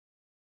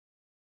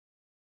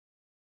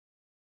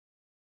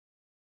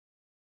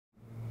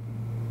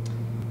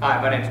Hi,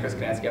 my name is Chris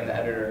Kanansky. I'm the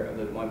editor of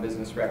the Des Moines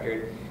Business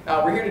Record.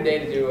 We're here today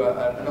to do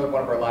another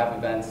one of our live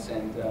events,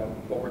 and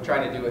what we're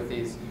trying to do with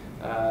these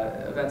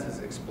events is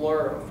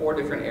explore 4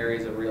 different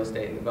areas of real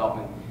estate and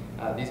development.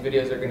 These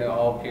videos are going to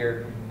all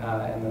appear,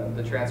 and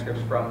the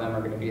transcripts from them are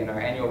going to be in our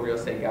annual real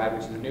estate guide,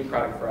 which is a new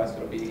product for us.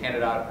 It'll be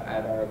handed out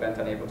at our event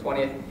on April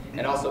 20th,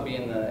 and also be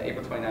in the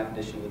April 29th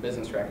edition of the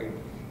Business Record.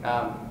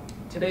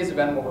 Today's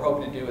event, what we're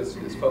hoping to do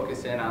is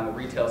focus in on the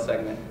retail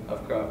segment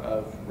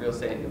of real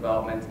estate and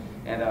development.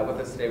 And with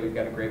us today, we've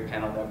got a great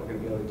panel that we're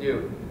going to be able to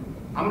do.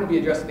 I'm going to be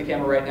addressing the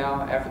camera right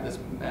now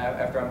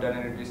after I'm done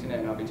introducing it,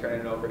 and I'll be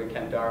turning it over to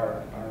Kent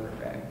Darr, our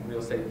real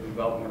estate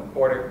development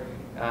reporter.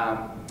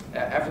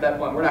 After that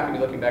point, we're not going to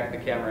be looking back at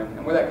the camera,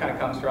 and where that kind of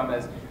comes from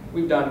is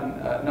we've done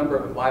a number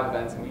of live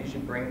events, and we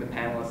usually bring the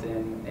panelists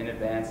in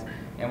advance,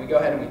 and we go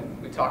ahead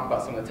and we talk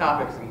about some of the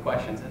topics and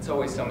questions. It's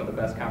always some of the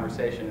best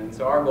conversation, and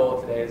so our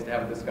goal today is to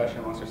have a discussion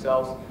amongst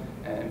ourselves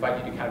and invite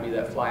you to kind of be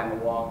that fly on the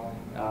wall.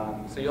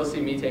 So you'll see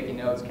me taking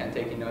notes, Ken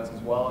taking notes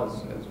as well,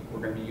 as we're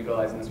going to be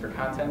utilizing this for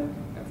content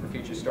and for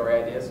future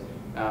story ideas.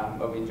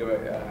 But we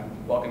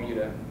welcome you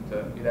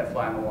to be that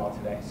fly on the wall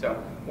today.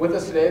 So with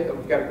us today,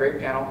 we've got a great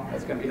panel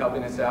that's going to be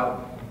helping us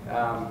out.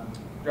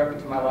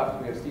 Directly to my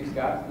left, we have Steve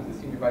Scott, who's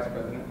the Senior Vice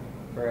President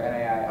for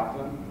NAI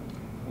Optimum.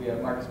 We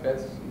have Marcus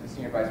Pitts, who's the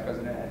Senior Vice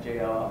President at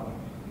JLL.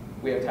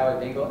 We have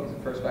Tyler Dingel, he's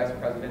the First Vice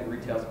President and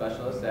Retail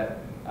Specialist at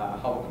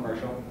Hubbell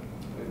Commercial.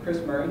 We have Chris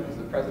Murray, who's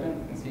the President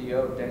and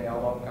CEO of Denny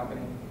Elwell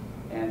Company,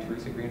 and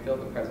Theresa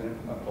Greenfield, the President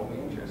of Colby.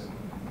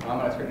 I'm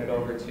going to turn it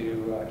over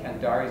to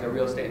Kent Darr. He's a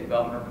real estate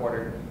development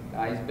reporter.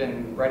 He's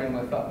been writing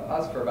with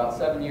us for about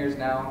 7 years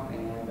now,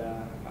 and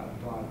I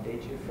don't want to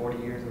date you, 40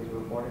 years as a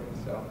reporter,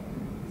 so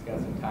he's got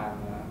some time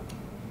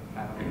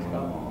under his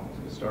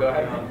belt. Go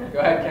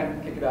ahead,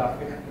 Ken, kick it off.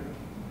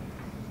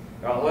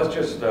 Well,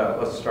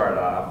 let's start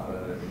off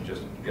and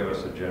just give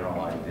us a general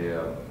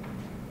idea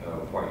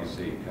of what you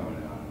see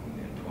coming on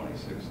in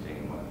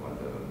 2016, what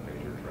the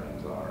major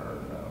trends are,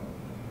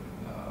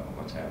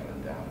 what's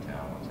happening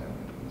downtown, what's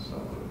happening in the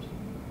suburbs.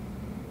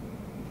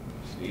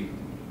 Steve?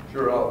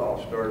 Sure,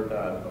 I'll start.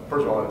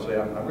 First of all, I would say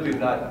I'm really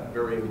not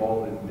very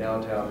involved in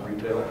downtown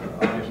retail.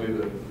 Obviously,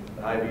 the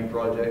IB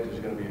project is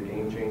going to be a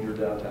game changer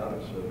downtown.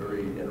 It's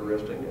very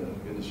interesting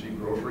and good to see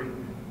grocery.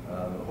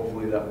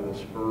 Hopefully, that will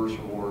spur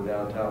some more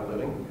downtown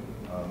living.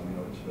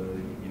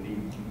 You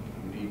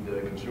need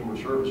consumer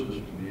services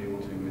to be able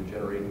to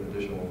generate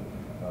additional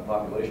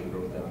population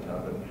growth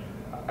downtown.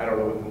 But I don't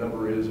know what the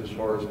number is as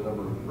far as the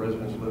number of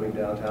residents living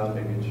downtown.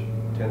 Maybe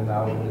it's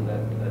 10,000 in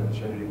that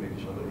vicinity.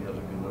 Maybe somebody has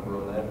a good number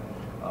on that.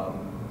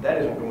 That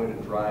isn't going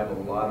to drive a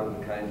lot of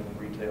the kinds of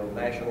retail,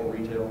 national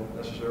retail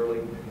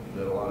necessarily,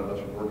 that a lot of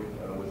us work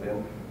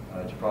within.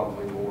 It's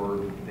probably more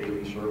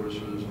daily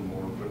services and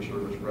more quick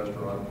service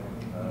restaurant.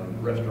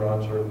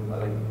 Restaurants are,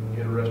 I think,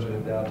 interested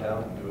in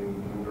downtown,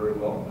 doing very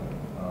well.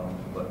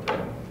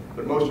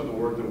 But most of the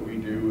work that we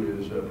do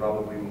is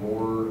probably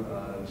more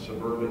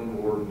suburban,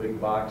 more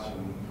big box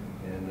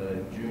and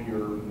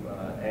junior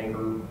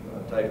anchor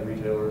type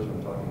retailers.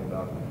 I'm talking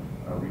about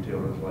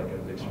retailers like a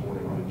Dick's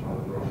Sporting Goods or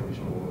a grocery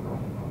store,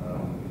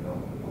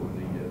 or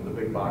the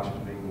big boxes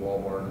being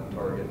Walmart and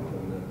Target.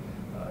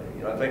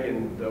 And I think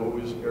in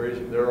those areas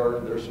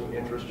there's some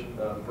interest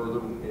further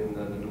in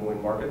the Des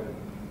Moines market.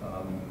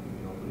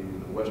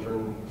 The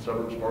western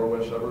suburbs, far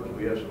west suburbs,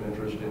 we have some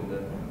interest in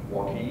the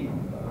Waukee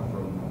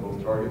from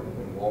both Target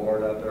and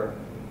Walmart out there.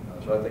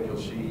 So I think you'll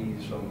see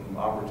some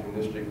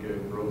opportunistic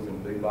growth in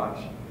big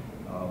box.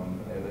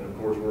 And then, of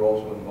course, we're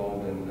also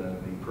involved in the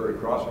Prairie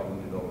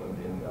Crossing development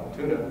in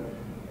Altoona.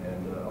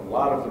 And a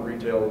lot of the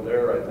retail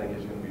there, I think,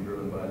 is going to be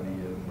driven by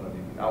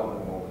the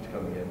outlet mall that's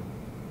coming in.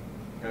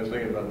 I was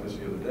thinking about this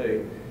the other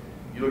day.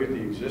 You look at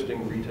the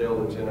existing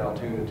retail that's in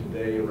Altoona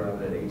today around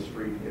that 8th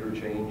Street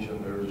interchange,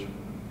 and there's,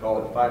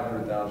 call it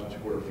 500,000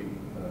 square feet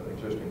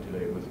existing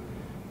today with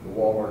the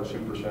Walmart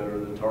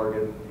Supercenter, the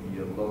Target,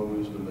 the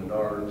Lowe's, the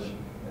Menards,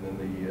 and then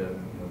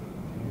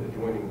the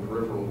adjoining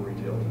peripheral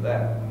retail to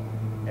that.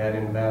 Add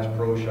in Bass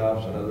Pro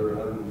Shops, another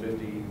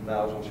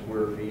 150,000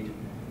 square feet.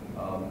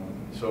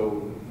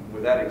 So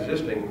with that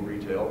existing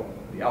retail,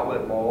 the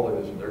outlet mall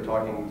they're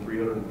talking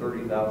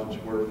 330,000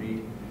 square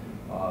feet.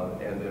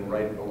 And then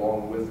right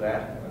along with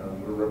that,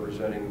 we're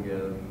representing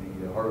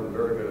the Heart of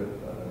America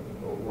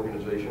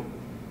organization,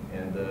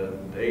 and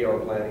they are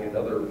planning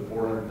another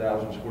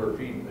 400,000 square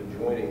feet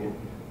adjoining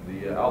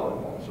the outlet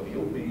mall. So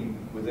you'll be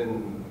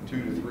within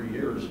 2 to 3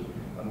 years,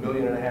 1.5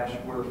 million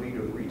square feet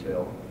of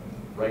retail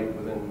right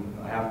within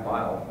a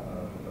half-mile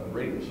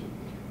radius.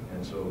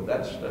 And so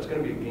that's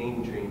going to be a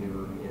game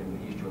changer in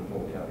eastern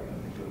Polk County.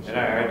 And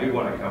I do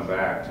want to come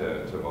back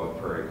to both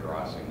Prairie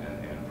Crossing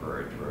and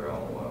Prairie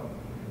Trail.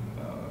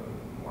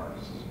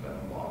 Marcus has been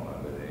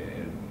involved in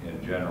it.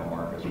 In general,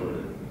 Marcus,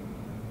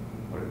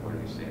 what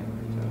are you seeing?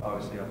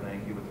 Obviously, I'm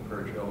Yankee with the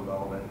Prairie Trail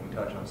development. We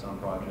touch on some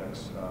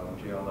projects,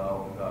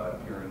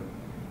 JLL here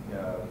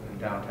in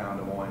downtown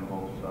Des Moines,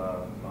 both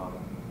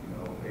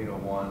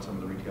 801, some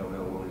of the retail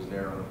availabilities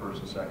there on the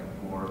first and second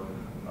floor.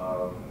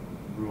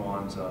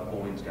 Ruan's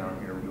Holdings down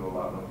here, we do a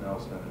lot with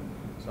Nelson.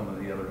 And some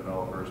of the other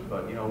developers.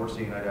 But, you know, we're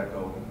seeing, I'd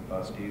echo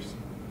Steve's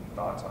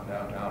thoughts on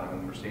downtown. I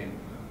mean, we're seeing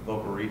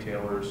local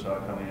retailers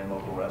coming in,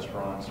 local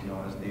restaurants, you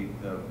know, as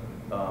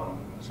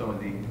some of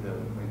the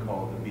we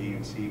call it the B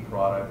and C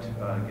product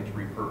gets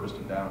repurposed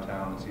in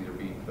downtown. It's either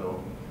being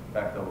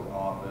backfilled with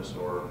office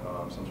or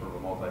some sort of a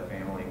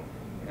multifamily.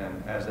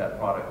 And as that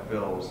product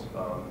fills,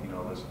 you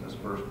know, this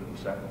first and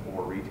second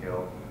floor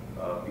retail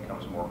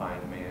becomes more high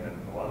in demand. And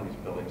a lot of these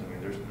buildings, I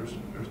mean, there's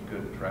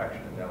good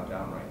traction in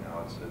downtown right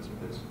now. It's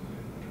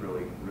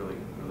really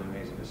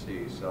amazing to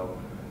see. So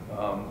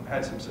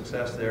had some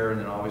success there,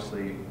 and then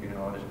obviously, you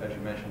know, as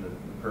you mentioned, the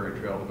Prairie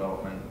Trail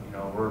development. You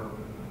know, we're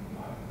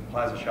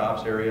Plaza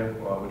Shops area,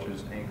 which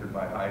is anchored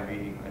by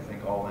Ivy. I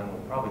think all in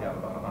we'll probably have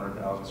about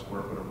 100,000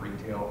 square foot of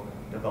retail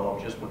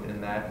developed just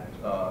within that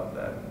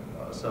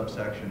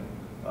subsection.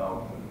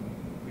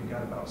 We've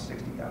got about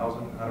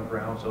 60,000 out of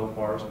ground so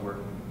far, so we're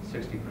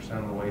 60%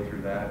 of the way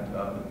through that.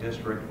 The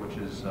district, which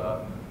is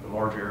the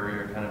large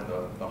area, kind of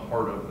the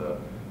heart of the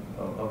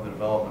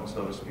development,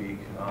 so to speak.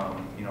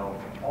 You know,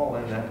 all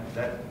in that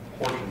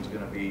portion is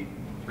going to be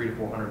 300,000 to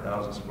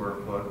 400,000 square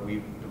foot.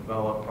 We've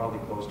developed probably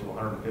close to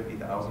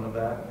 150,000 of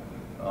that.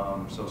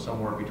 So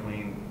somewhere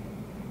between,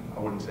 I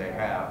wouldn't say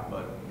half,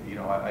 but you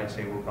know, I'd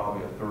say we're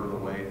probably a third of the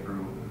way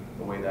through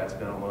the way that's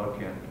going to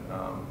look. And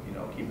you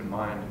know, keep in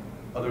mind,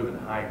 other than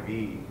High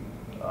V,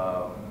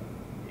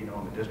 you know,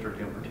 in the district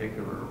in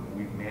particular,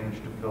 we've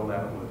managed to fill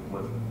that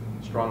with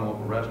strong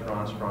local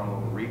restaurants, strong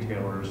local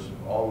retailers,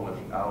 all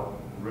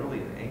without really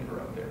an anchor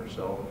up there.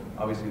 So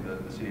obviously the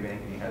city of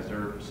Ankeny has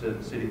their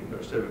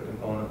civic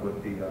component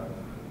with the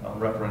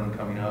referendum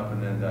coming up,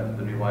 and then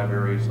the new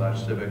library /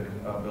 civic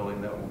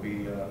building that will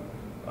be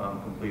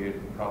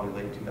completed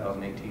probably late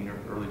 2018 or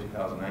early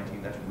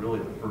 2019. That's really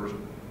the first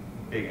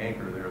big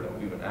anchor there that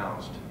we've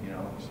announced, you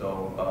know.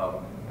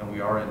 So and we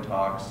are in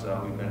talks.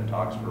 We've been in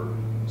talks for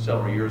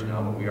several years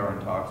now, but we are in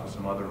talks with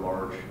some other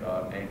large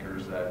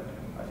anchors that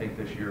I think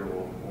this year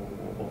we'll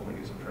hopefully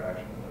get some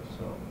traction with.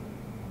 So.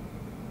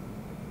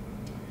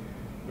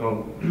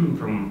 Well,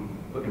 from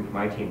looking from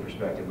my team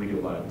perspective, we do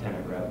a lot of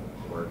tenant rep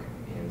work,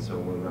 and so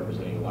we're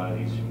representing a lot of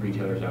these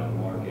retailers out in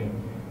the market.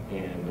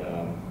 And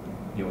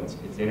you know,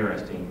 it's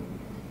interesting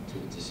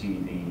to see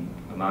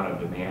the amount of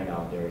demand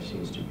out there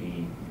seems to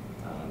be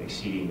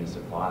exceeding the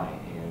supply,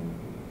 and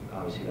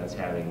obviously that's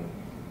having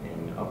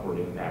an upward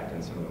impact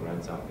on some of the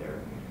rents out there.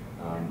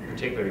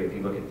 Particularly if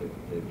you look at the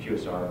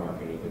QSR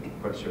market, or the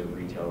quick serve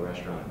retail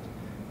restaurant,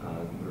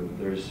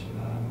 there's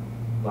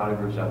a lot of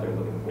groups out there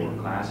looking for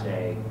Class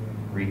A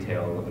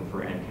retail, looking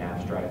for end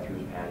caps,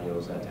 drive-throughs,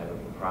 patios, that type of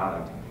a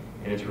product,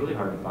 and it's really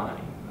hard to find.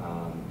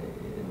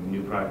 The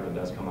new product that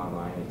does come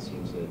online, it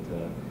seems that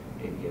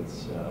it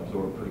gets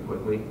absorbed pretty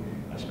quickly,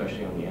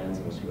 especially on the ends.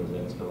 You'll see those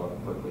ends fill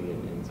up quickly,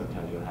 and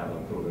sometimes you'll have a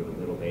little bit of a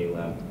middle bay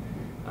left.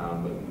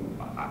 But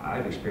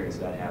I've experienced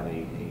that have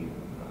a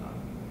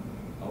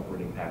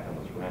upward impact on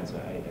those rents.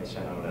 I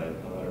sent out a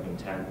letter of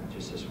intent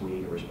just this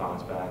week, a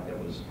response back that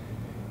was,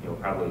 you know,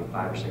 probably $5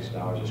 or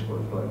 $6 a square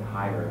foot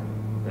higher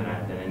than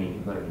any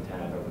letter of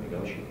intent I've ever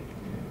negotiated.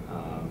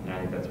 And I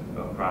think that's a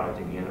product,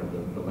 again, of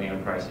the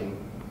land pricing,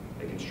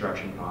 the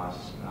construction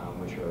costs,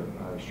 which are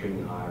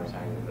extremely higher as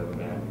high as they've ever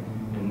been,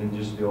 and then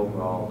just the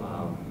overall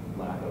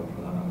lack of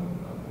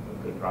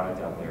good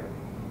product out there.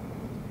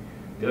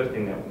 The other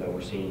thing that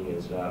we're seeing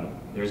is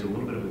there's a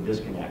little bit of a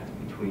disconnect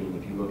between,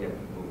 if you look at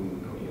what we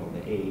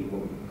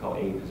call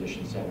A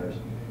position centers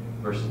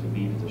versus the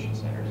B position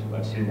centers. So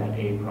I've seen that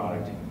A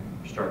product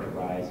start to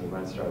rise, the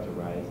rents start to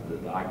rise, the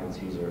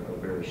occupancies are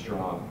very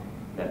strong.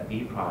 That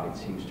B product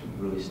seems to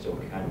really still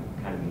kind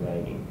of be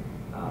lagging.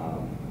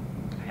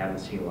 I haven't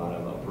seen a lot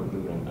of upward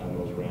movement on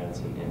those rents,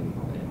 and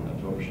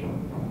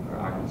absorption or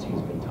occupancy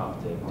has been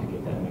tough to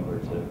get that number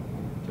to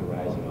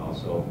rise at all.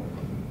 So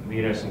it'll be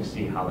interesting to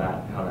see how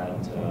that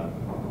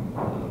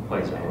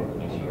plays out over the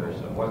next year or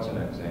so. What's an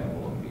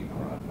example of B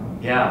product?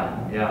 Yeah.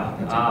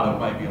 That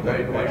might be a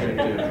good question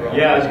too.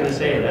 Yeah, I was going to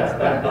say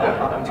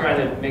I'm trying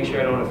to make sure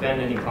I don't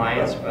offend any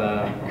clients,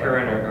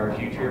 current or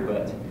future.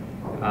 But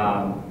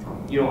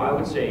you know, I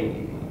would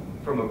say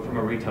from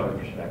a retailer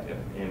perspective,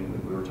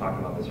 and we were talking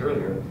about this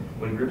earlier,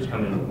 when groups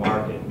come into the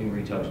market, new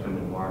retailers come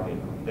into the market,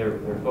 their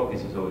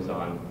focus is always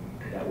on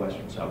that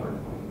western suburb,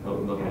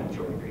 looking at the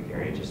Jordan Creek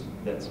area. Just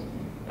that's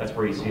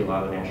where you see a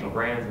lot of the national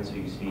brands, and so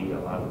you see a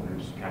lot of the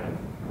groups kind of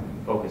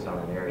focus on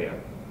that area.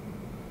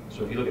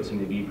 So if you look at some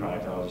of the B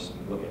product, I'll just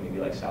look at maybe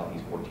like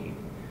Southeast 14th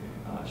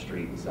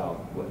Street, and South,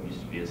 what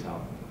used to be a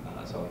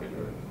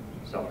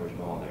Southridge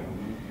Mall there.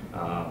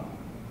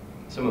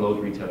 Some of those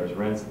retailers'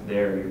 rents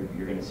there,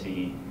 you're going to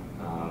see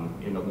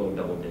in the low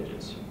double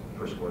digits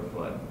per square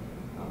foot.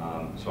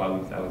 So I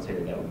would say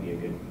that would be a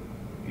good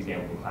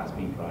example of Class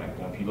B product.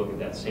 Now, if you look at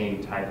that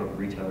same type of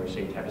retailer,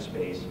 same type of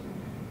space,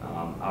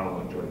 out on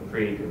like Jordan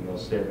Creek or Mill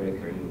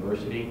Civic or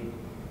University,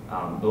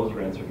 those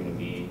rents are going to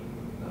be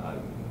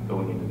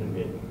going into the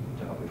mid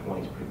to upper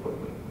 20s pretty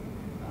quickly.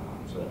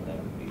 So that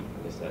would be,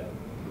 I guess that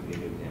would be a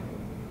good example.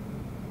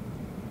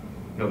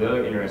 You know, the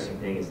other interesting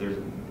thing is there's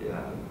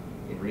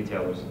in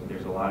retailers,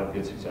 there's a lot of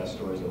good success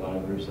stories, a lot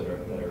of groups that are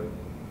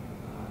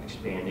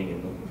expanding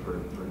and looking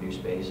for new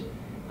space.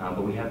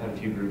 But we have had a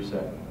few groups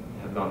that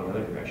have gone the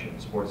other direction.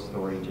 Sports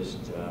Authority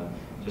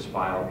just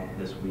filed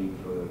this week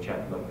for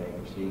Chapter 11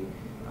 bankruptcy.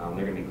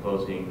 They're going to be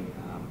closing,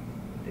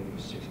 I think it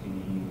was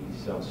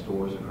 60-some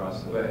stores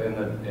across the...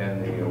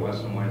 And the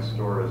Western Wayne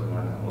store is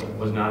not on the list.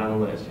 Was not on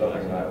the list. Oh,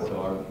 Yeah,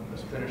 so our,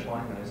 This finish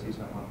line, did I see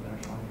something on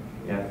finish line?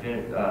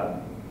 yeah,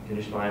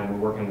 Finish Line,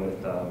 we're working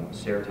with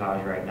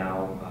Seritage right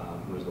now,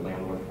 who is the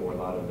landlord for a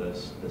lot of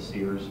the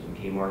Sears and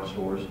Kmart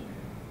stores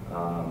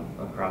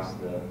across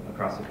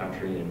the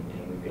country, and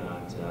we've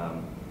got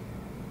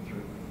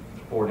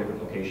 4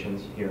 different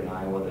locations here in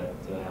Iowa that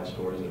have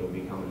stores that will be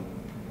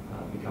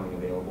becoming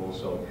available.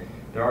 So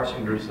there are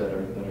some groups that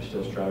are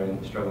still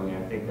struggling.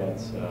 I think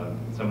that's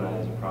some of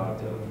that is a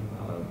product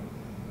of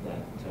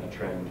that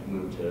trend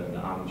move to the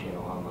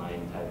omni-channel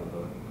online type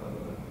of a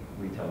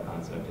retail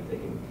concept. If they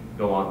can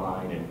go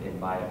online and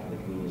buy it from the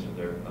convenience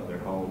of their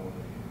home,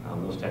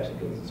 those types of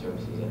goods and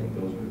services, I think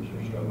those groups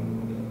are struggling a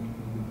little bit.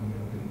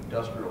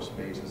 Industrial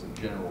space as a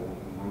general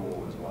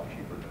rule is a lot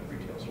cheaper than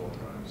retail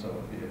storefront. So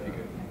if you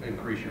can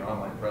increase your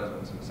online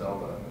presence and sell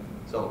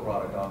the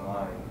product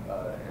online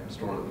and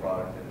store the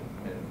product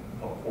in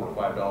 $4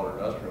 to $5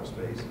 industrial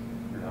space,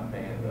 you're not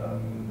paying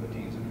the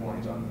teens and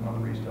 20s on the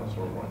retail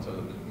storefront.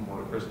 So more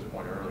to Chris's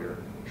point earlier,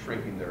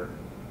 shrinking their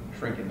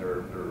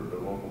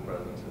local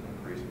presence and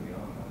increasing the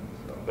online.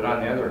 So. But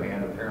on the other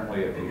hand,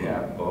 apparently if you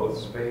have both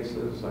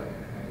spaces, I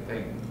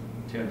think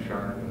Tim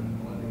Sharp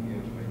and Linda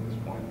Gibbs made this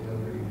point the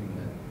other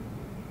evening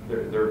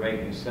that they're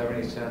making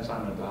 70 cents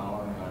on the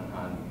dollar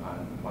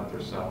on what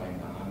they're selling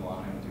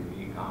online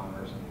through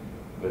e-commerce.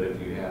 But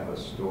if you have a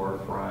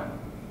storefront,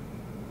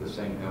 the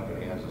same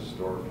company has a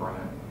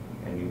storefront,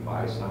 and you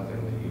buy something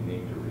that you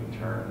need to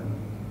return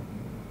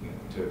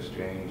to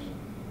exchange,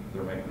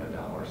 they're making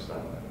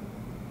 $1.07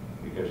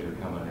 because you're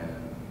coming in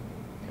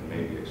and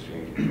maybe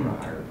exchanging for a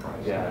higher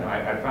price. Yeah.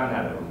 I find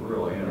that a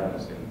really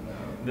interesting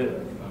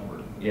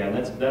number. Yeah,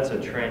 that's a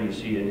trend you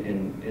see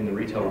in the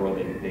retail world.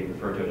 They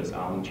refer to it as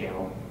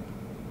omni-channel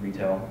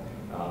retail,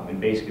 and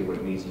basically what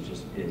it means is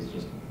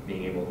just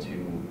being able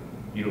to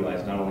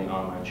utilize not only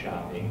online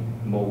shopping,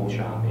 mobile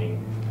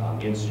shopping,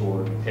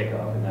 in-store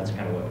pickup, and that's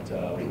kind of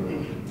what we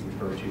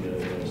referred to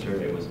in the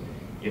survey was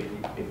if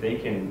they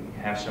can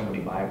have somebody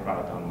buy a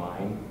product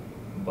online,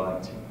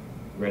 but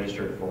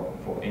registered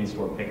for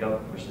in-store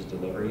pickup versus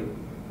delivery,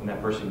 when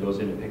that person goes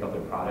in to pick up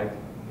their product,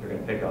 they're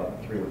going to pick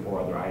up 3 or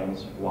 4 other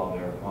items while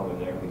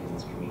they're there because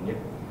it's convenient.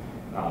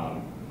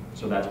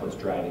 So that's what's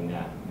driving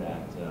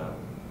that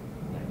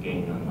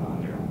gain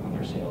on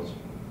their sales.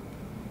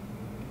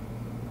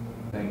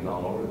 Things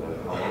all over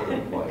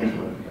the place.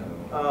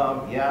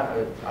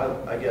 Yeah,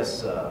 I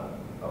guess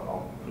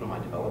I'll put on my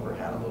developer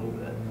hat a little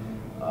bit.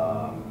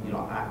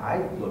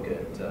 I look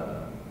at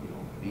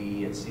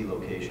B and C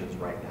locations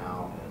right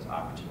now as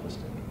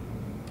opportunistic.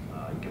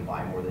 You can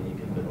buy more than you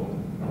can build,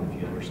 and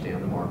if you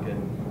understand the market,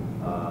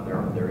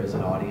 there is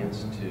an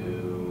audience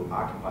to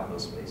occupy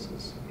those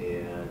spaces,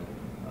 and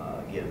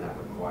again, that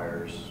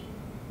requires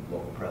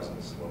local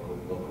presence,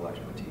 local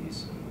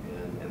expertise,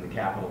 and the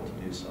capital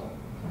to do so.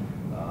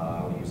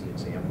 I'll use an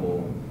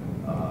example.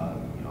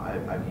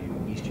 I view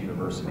East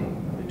University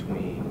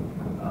between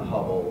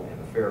Hubbell and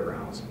the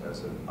fairgrounds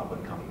as an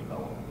up-and-coming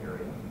development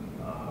area.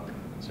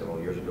 Several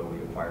years ago, we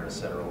acquired a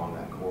center along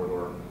that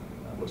corridor.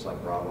 Looks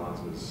like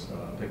Broadlands has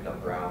picked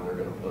up ground. They're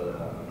going to put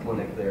a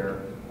clinic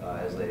there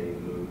as they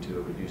move to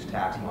a reduced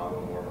tax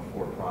model, more of a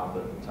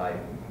for-profit type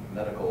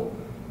medical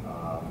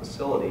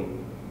facility.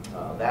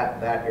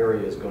 That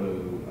area is going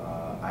to,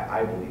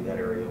 I believe that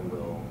area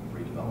will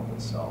redevelop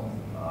itself.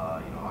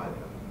 I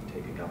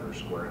take a Governor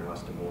Square in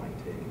West Des Moines,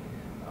 take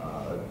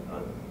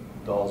a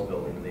Dawes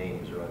building in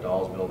Ames or a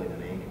Dawes building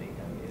in Ankeny.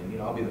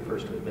 And I'll be the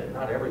first to admit,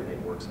 not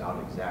everything works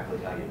out exactly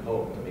how you'd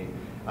hoped. I mean,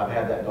 I've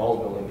had that Dawes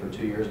building for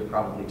 2 years and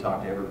probably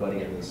talked to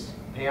everybody in this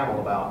panel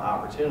about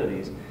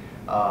opportunities.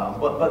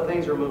 But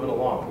things are moving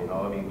along.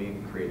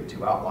 We've created 2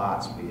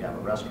 outlots. We have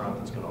a restaurant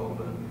that's going to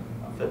open,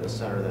 a fitness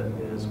center that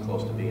is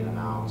close to being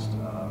announced,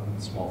 a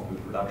small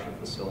food production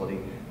facility,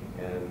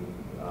 and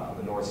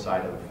the north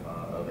side of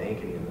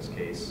Ankeny, in this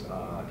case,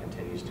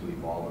 continues to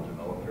evolve and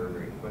develop very,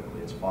 very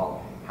quickly. It's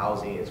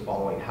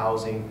following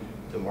housing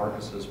to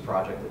Marcus's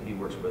project that he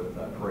works with,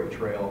 Prairie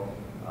Trail.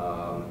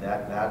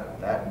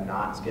 That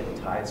knot's getting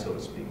tied, so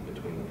to speak,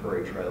 between the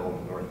Prairie Trail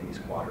and the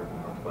northeast quadrant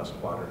and northwest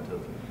quadrant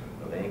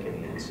of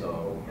Ankeny. And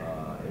so,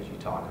 as you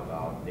talk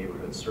about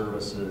neighborhood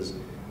services,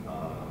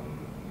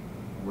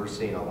 we're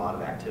seeing a lot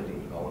of activity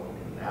and development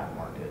in that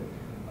market.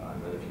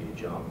 And then if you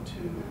jump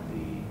to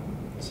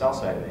the south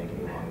side of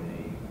Ankeny along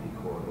the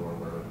corridor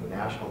where the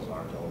Nationals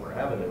are, Delaware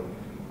Avenue,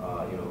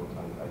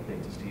 I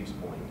think to Steve's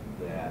point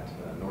that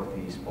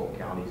northeast, both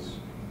counties,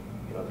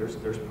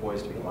 there's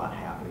poised to be a lot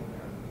happening there.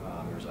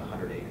 There's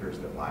 100 acres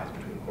that lies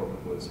between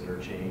Corporate Woods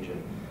Interchange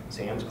and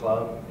Sam's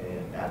Club,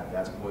 and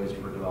that's poised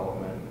for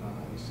development.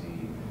 You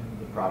see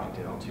the project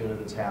in Altoona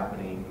that's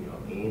happening.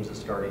 Ames is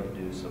starting to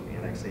do some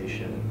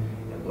annexation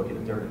and looking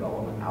at their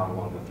development out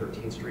along the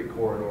 13th Street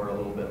corridor a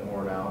little bit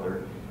more now.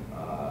 Their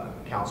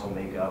council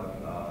makeup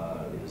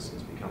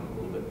is becoming a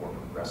little bit more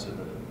progressive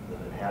than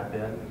it had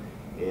been.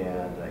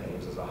 And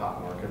Ames is a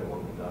hot market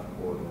along the Duff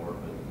corridor, but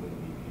when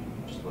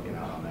you're just looking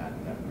out on that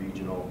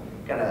regional,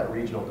 kind of that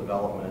regional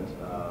development.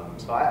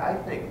 So I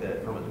think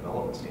that from a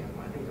development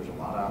standpoint, I think there's a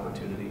lot of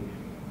opportunity.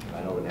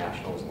 I know the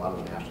Nationals, a lot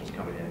of the Nationals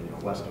coming in, you know,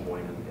 West Des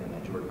Moines and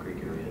that Jordan Creek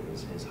area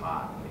is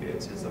hot. I mean,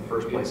 it's the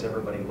first place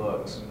everybody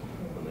looks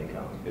when they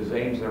come. Is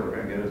Ames ever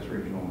going to get its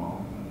regional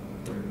mall?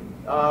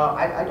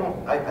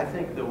 I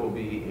think there will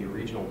be a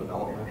regional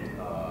development in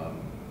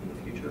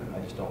the future. I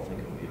just don't think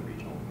it will be a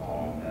regional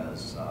mall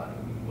as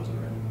was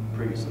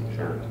previously.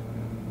 Sure.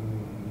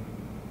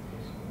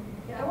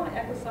 Yeah, I want to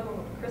echo some of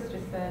what Chris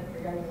just said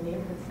regarding the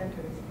neighborhood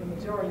centers. The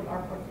majority of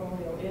our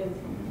portfolio is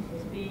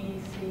those B,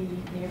 C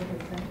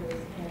neighborhood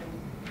centers,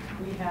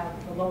 and we have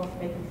the lowest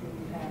vacancy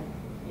we've had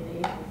in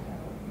ages,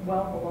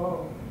 well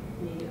below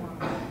the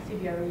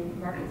CBRE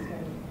market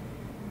study.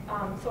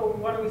 So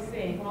what are we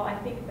seeing? Well, I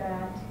think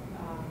that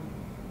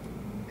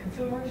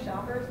consumers,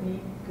 shoppers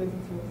need goods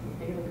and services,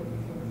 daily goods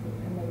and services,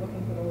 and they're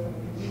looking for those in a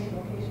convenient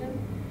location.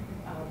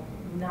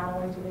 Not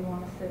only do they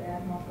want to sit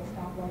at multiple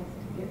stoplights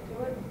to get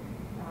to it,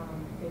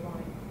 they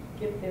want to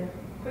get there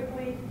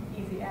quickly,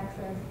 easy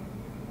access.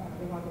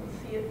 They want to be able to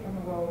see it from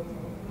the road, so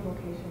the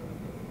location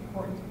is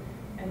important,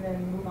 and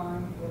then move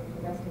on with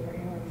the rest of their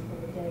errands for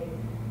the day.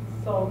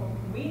 So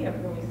we have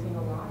really seen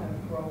a lot of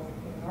growth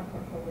in our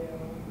portfolio,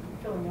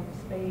 filling up the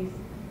space,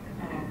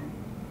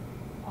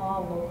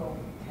 all local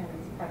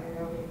tenants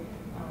primarily,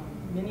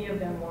 many of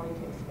them wanting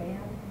to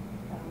expand.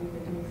 We've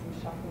been doing some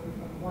shuffling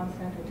from one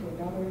center to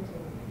another to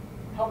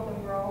help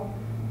them grow.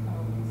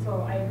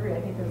 So I agree,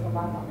 I think there's a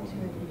lot of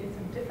opportunity. It's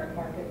a different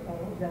market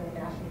though than the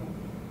national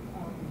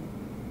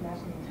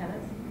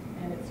tenants,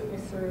 and it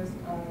certainly serves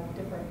a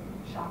different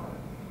shopper.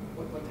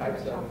 What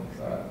types of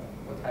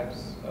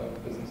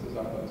businesses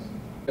are those?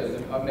 There's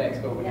a mix,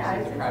 but would you say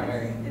it's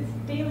primary? It's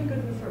daily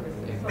goods and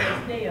services. So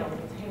it's nails,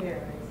 it's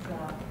hair, it's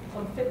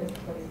some fitness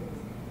places.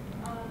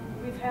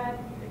 We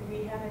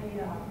had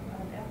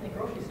an ethnic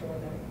grocery store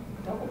that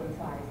doubled in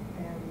size,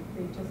 and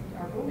they just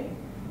are booming.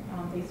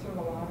 They serve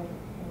a lot of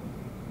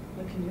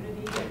the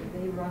community, and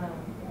they run a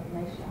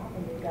nice shop,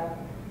 and they've got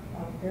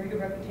a very good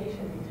reputation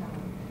in town.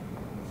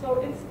 So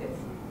it's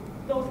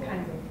those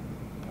kinds of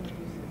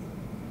uses.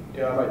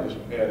 Yeah, I might just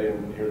add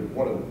in here,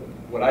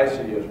 what I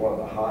see as one of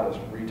the hottest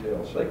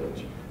retail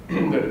segments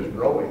that is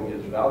growing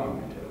is value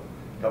retail.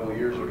 A couple of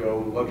years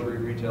ago, luxury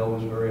retail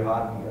was very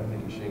hot, and I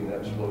think you're seeing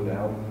that slow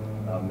down.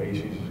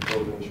 Macy's is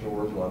closing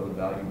stores. A lot of the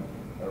value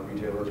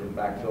retailers are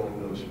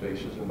backfilling those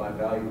spaces, and by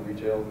value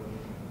retail,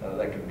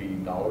 that could be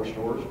dollar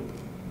stores,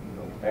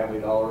 Family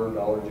Dollar,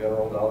 Dollar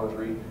General, Dollar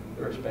Tree.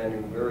 They're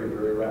expanding very,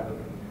 very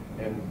rapidly.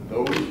 And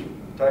those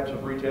types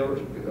of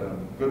retailers,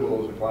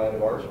 Goodwill is a client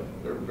of ours,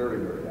 they're very,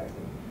 very active.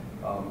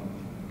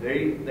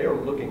 They are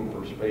looking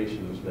for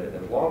spaces that,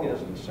 as long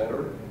as the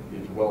center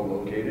is well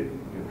located,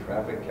 good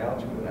traffic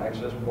counts, good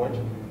access points,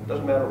 it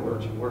doesn't matter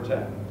where it's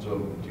at. So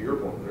to your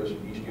point, Chris,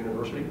 East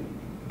University,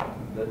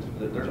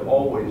 there's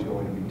always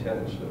going to be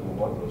tenants that will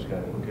want those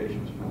kind of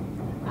locations.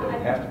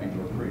 They have to be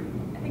North Creek.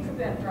 I think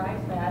something that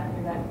drives that,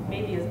 and that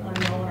maybe is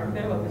unknown or a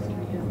bit of a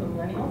mystery, is the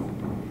millennials.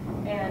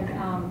 And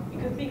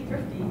because being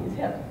thrifty is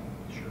hip.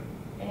 Sure.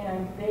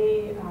 And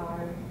they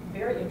are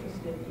very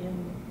interested in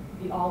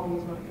the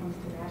Aldi's when it comes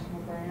to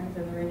national brands,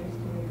 and they're interested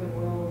in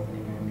Goodwills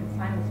and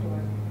consignment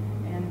stores.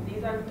 And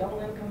these are double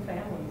income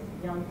families,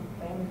 young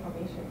family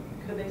formation.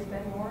 Could they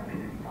spend more?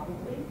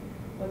 Probably.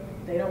 But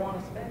they don't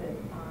want to spend it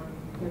on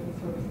goods and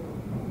services.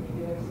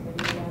 Maybe they're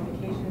spending it on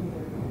vacations,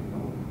 or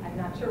I'm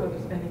not sure what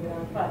they're spending it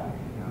on, but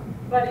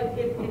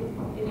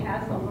it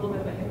has a little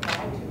bit of a hip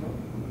vibe to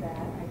it that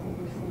I think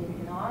we're seeing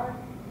in our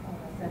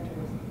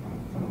centers,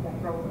 some of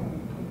that growth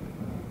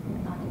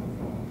in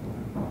occupancy.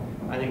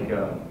 I think,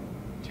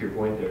 to your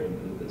point there,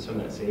 some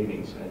of that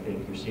savings, I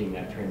think you're seeing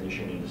that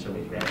transition into some of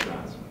these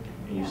restaurants.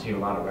 And you've seen a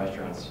lot of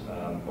restaurants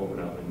open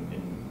up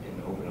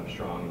and open up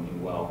strong and do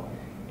well.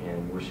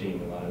 And we're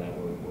seeing a lot of that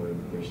where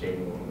they're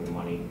saving a little bit of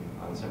money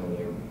on some of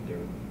their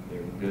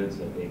goods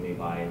that they may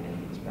buy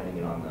and spending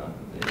it on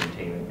the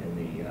entertainment and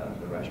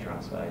the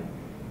restaurant side.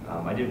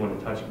 I did want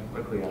to touch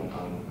quickly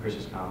on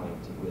Chris's comment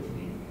with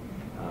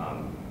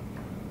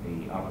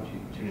the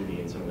opportunity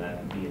in some of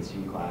that B and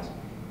C class.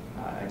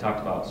 I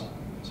talked about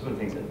some of the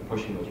things that are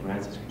pushing those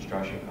rents is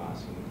construction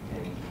costs,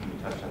 and you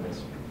touched on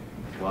this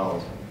as well,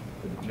 as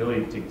the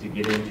ability to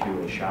get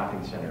into a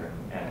shopping center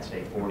at,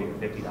 say, $40 or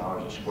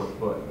 $50 a square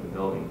foot for the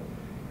building.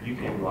 You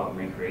can't go out and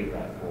recreate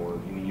that for,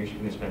 you're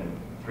going to spend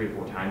 3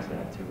 or 4 times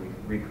that to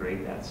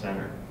recreate that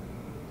center.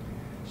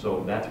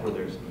 So that's where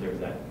there's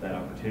that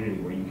opportunity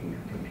where you can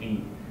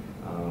compete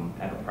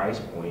at a price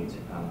point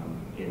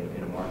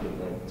in a market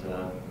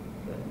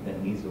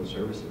that needs those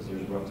services.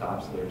 There's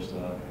rooftops, there's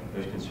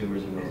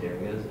consumers in those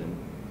areas, and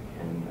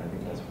I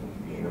think that's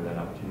where that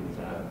opportunity is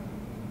at.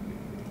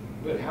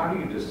 But how do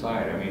you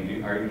decide? I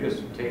mean, are you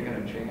just taking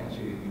a chance?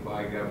 You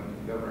buy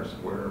Governor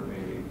Square,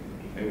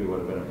 maybe would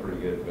have been a pretty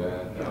good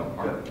bet.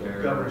 Park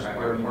there. Governor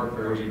Square, Park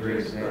there is a great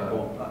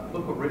example.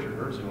 Look what Richard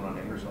Hurd's doing on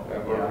Ingersoll.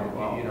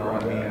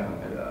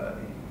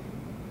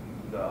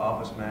 the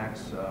Office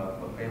Max, a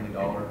Family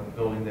Dollar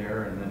building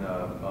there, and then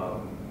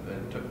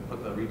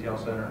put the retail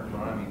center in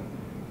front. I mean,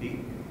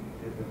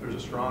 if there's a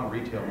strong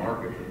retail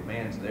market, the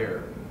demand's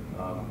there.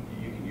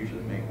 You can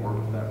usually make work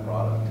with that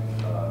product,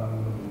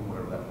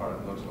 whatever that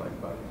product looks like,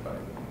 by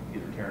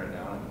either tearing it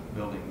down and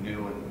building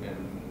new, and in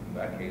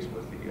that case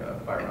with the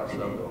firehouse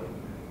sub-building.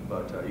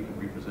 But you can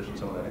reposition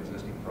some of that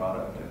existing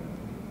product,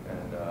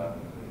 and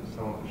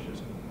some of it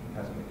just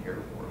hasn't been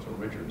cared for. So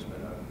Richard's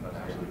been an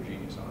absolute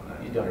genius on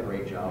that. You've done a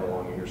great job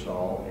along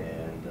Ingersoll,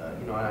 and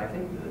you know, I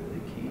think the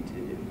key to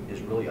it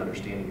is really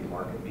understanding the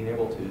market, being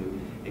able to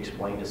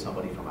explain to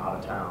somebody from out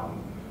of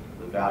town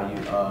the value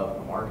of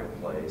a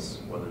marketplace,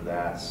 whether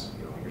that's,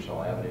 you know,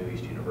 Ingersoll Avenue,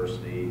 East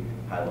University,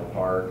 Highland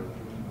Park.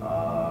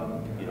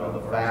 You know,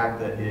 the fact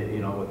that if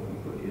you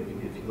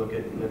look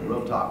at the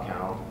rooftop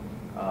count,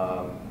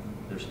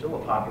 there's still a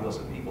populace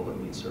of people that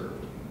need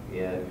served,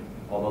 and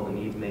although the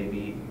needs may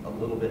be a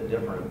little bit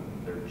different,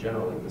 they're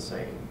generally the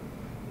same.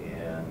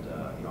 And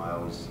you know, I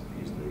always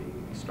use the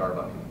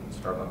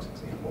Starbucks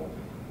example.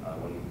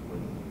 When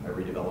I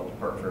redeveloped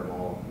Park Fair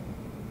Mall,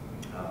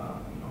 you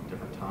know,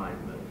 different time,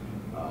 but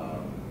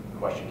the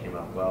question came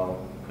up,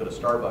 well, could a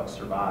Starbucks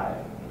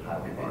survive in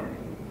Highland Park?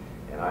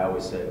 And I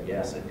always said,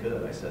 yes, it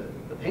could. I said,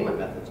 the payment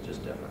method's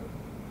just different.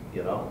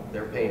 You know,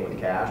 they're paying with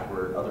cash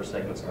where other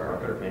segments of the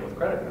market are paying with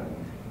credit card.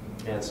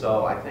 And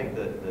so I think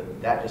that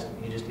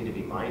you just need to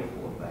be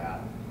mindful of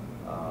that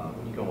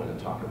when you go in and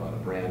talk about a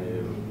brand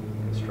new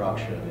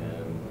construction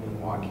in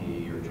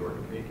Waukee or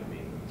Jordan Creek. I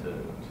mean, to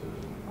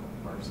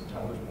Marcus and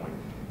Tyler's point,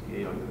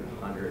 you know, you're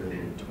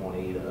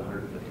 120 to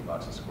 150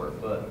 bucks a square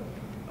foot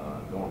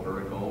going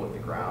vertical with the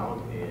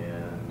ground,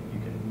 and you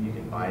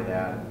can buy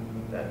that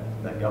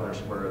Governor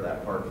Square,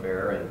 that Park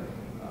Fair, and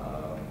you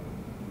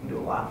can do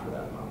a lot for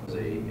that amount. It's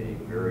a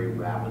very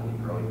rapidly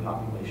growing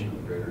population in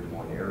the Greater Des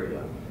Moines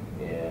area.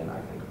 And I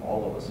think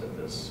all of us at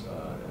this,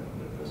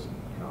 as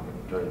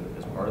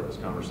part of this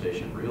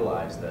conversation,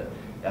 realize that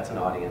that's an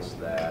audience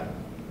that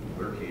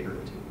we're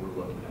catering to. We're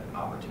looking at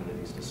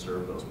opportunities to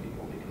serve those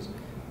people because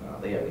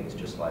they have needs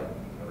just like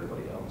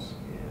everybody else.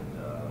 And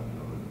you know,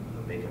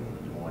 the makeup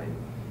of the Des Moines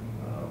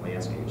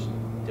landscape's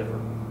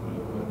different.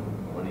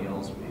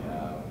 Millennials, we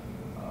have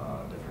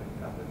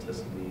different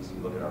ethnicities.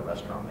 You look at our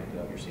restaurant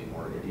makeup, you're seeing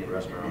more Indian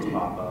restaurants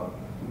pop up.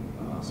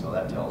 So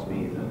that tells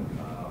me that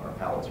our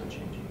palates are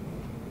changing.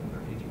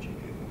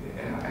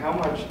 How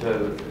much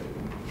does,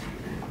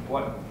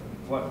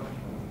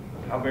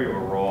 how big of a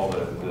role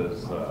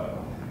does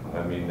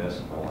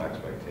municipal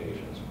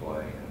expectations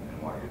play in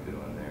what you're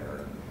doing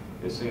there?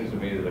 It seems to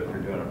me that if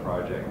you're doing a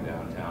project in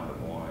downtown Des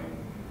Moines,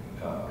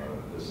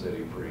 the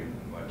city pretty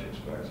much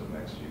expects a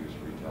mixed-use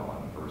retail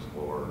on the first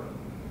floor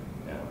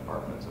and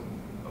apartments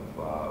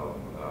above.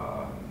 I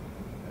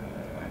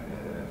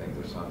think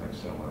there's something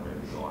similar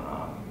maybe going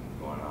on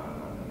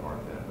the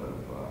north end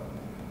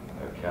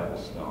of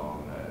Kettlestone.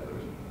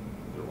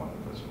 They're wanting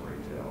to put some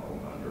retail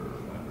under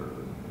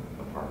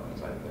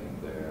apartments, I think,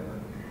 there.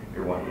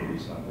 You're wanting to do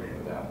something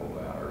with Apple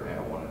Valley, or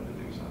have wanted to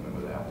do something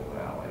with Apple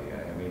Valley.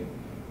 I mean,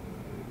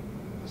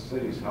 the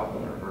city's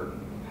helping or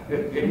hurting. I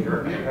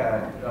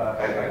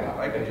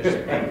can just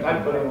speak.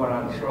 I'm putting one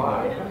on the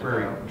spot. From a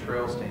Prairie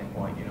Trail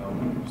standpoint, you know,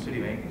 City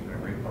of Ankeny has been a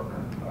great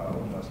partner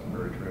with us on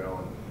Prairie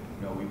Trail. And,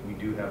 you know, we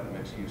do have the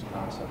mixed-use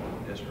concept in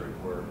the district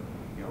where,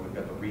 you know, we've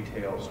got the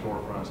retail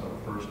storefronts on the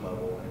first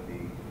level and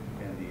the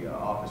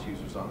office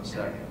users on the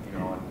second. You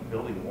know, on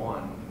Building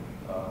 1,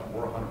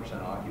 we're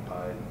 100%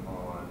 occupied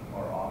on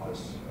our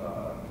office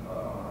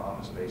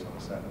space on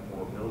the second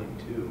floor. Building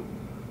 2,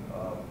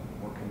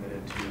 we're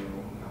committed to,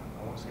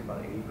 I want to say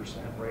about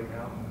 80% right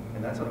now,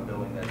 and that's on a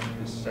building that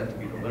is set to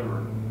be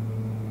delivered,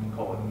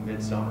 call it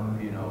midsummer.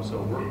 You know,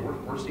 so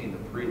we're seeing the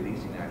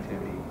pre-leasing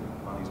activity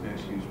on these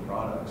mixed-use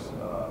products.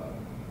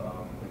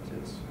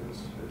 It's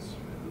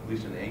at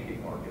least in the Ankeny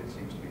market, it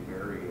seems to be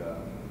very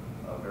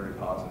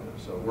positive.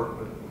 So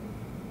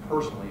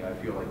personally, I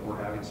feel like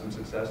we're having some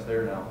success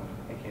there. Now,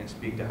 I can't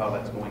speak to how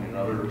that's going in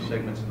other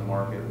segments of the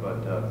market,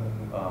 but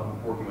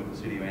working with the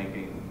City of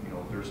Ankeny, you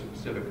know, there's a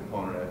civic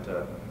component at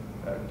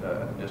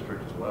the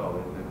district as well.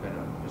 They've been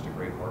just a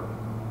great partner.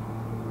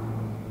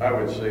 I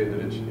would say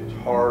that it's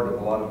hard a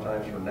lot of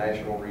times for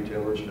national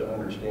retailers to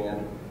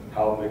understand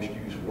how mixed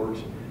use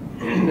works,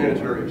 and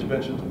it's very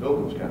expensive to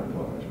build those kind of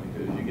products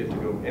because you get to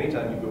go,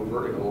 anytime you go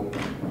vertical,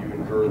 you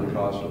incur the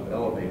cost of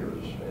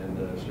elevators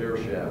and stair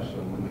shafts,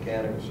 and the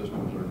mechanical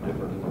systems are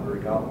different and they're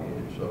very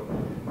complicated. So,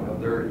 you know,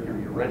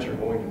 your rents are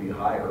going to be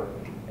higher,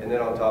 and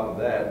then on top of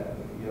that,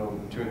 you know,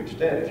 to an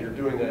extent, if you're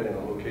doing that in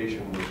a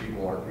location where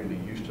people aren't really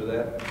used to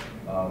that,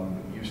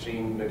 you've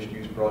seen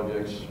mixed-use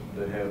projects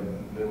that have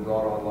been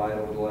brought online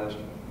over the last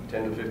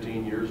 10 to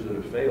 15 years that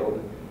have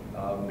failed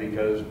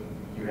because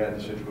you had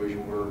the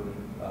situation where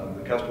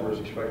the customer is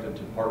expected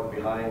to park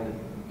behind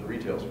the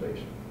retail space.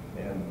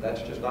 And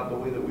that's just not the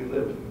way that we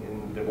live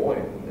in Des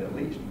Moines, at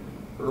least.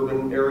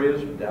 Urban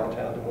areas,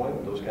 downtown Des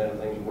Moines, those kind of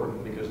things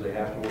work because they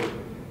have to work.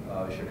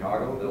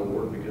 Chicago, they'll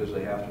work because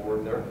they have to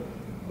work there.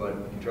 But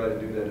you try to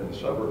do that in the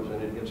suburbs,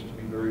 and it gets to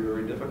be very,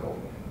 very difficult.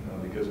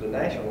 because the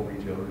national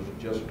retailers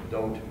just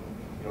don't,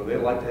 they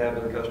like to have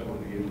their customer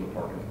be able to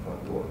park at the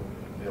front door.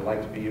 They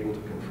like to be able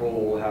to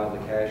control how the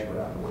cash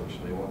route works.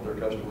 They want their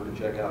customer to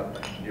check out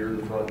near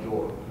the front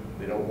door.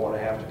 They don't want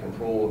to have to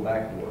control the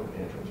back door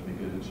entrance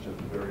because it's just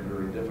very,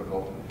 very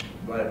difficult.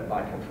 But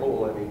by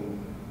control, I mean,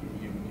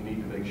 you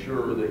need to make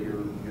sure that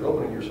you're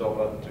opening yourself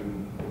up to,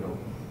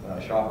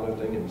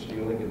 shoplifting and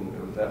stealing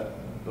or theft,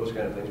 those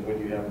kind of things when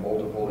you have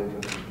multiple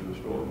entrances to the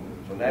store.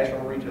 So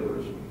national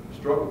retailers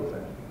struggle with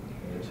that.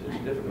 It's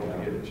difficult to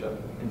get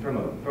accepted. And from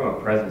a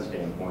presence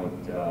standpoint,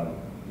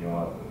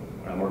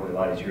 when I'm working with a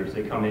lot of these groups,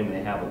 they come in and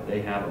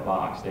they have a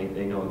box. They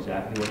know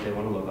exactly what they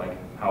want to look like,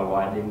 how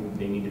wide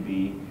they need to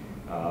be,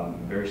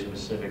 very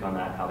specific on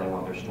that, how they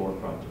want their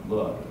storefront to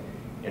look.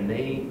 And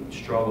they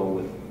struggle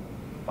with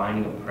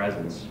finding a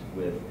presence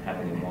with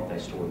having a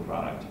multi-stored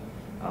product.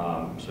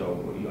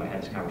 So I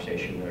had this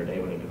conversation the other day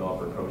when a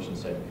developer approached and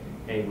said,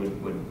 hey,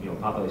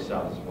 would Populi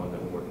South is one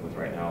that we're working with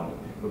right now,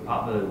 would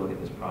Populi look at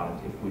this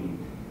product if we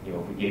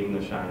gave them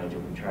the signage or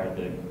we tried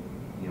to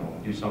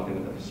do something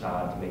with the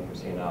facade to make them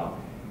stand out?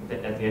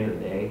 At the end of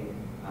the day,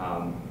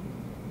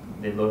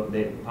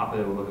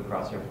 Populi will look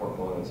across their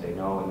portfolio and say,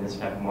 no, in this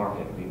type of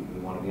market, we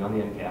want to be on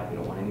the end cap, we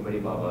don't want anybody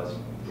above us,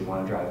 we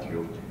want to drive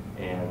through.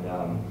 And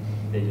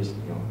they just,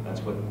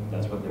 that's what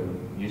they're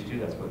used to,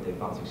 that's what they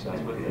found success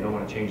with. They don't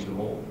want to change the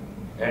mold.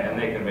 And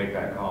they can make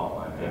that call,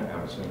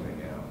 I'm assuming,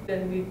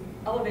 Then we've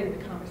elevated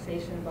the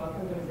conversation about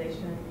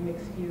urbanization,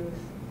 mixed use,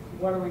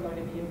 what are we going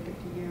to be in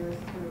 50 years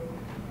through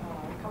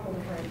a couple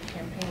different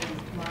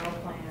campaigns, Tomorrow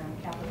Plan,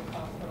 Capital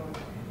Crossroads.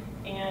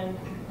 And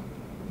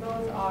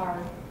those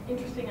are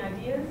interesting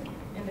ideas,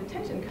 and the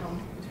tension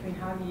comes between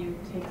how do you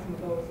take some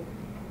of those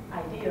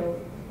ideas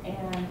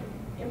and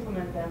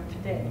implement them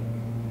today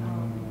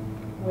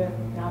with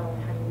not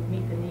only how you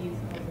meet the needs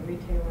of the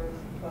retailers,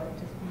 but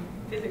just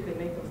physically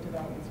make those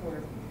developments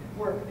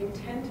work. They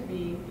tend to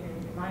be,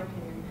 in my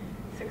opinion,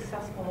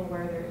 successful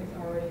where there is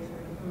already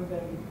sort of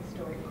urban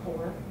historic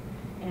core,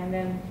 and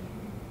then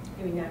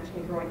doing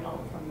naturally growing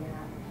out from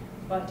that.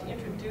 But to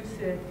introduce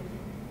it,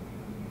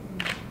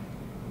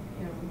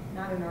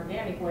 not in an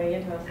organic way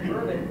into a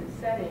suburban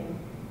setting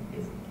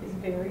is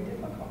very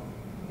difficult.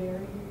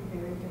 Very,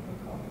 very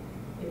difficult.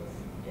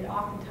 It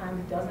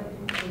oftentimes doesn't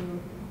include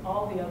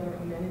all the other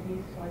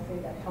amenities, so I say,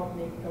 that help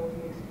make those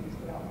mixed-use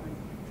developments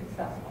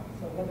successful.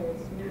 So whether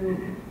it's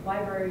new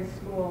libraries,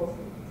 schools,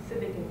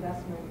 civic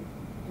investment,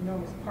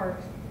 enormous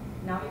parks,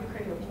 now you've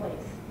created a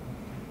place.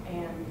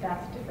 And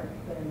that's different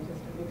than just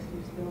a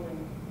mixed-use building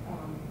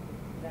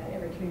that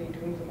every community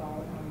dreams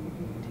about in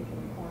a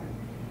particular corner.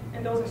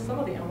 And those are some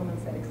of the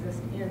elements that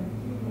exist in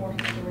more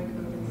historic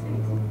urban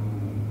cities.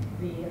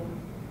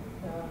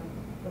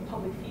 The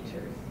public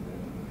features, the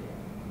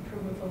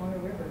improvements along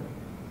the river,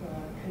 the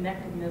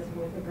connectedness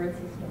with the grid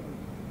system.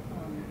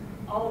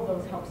 All of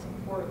those help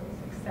support the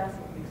success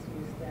of mixed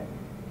use that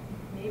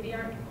maybe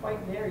aren't quite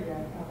there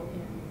yet out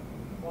in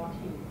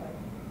Waukee, but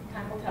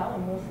time will tell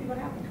and we'll see what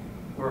happens.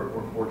 We're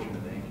fortunate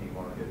in the Ankeny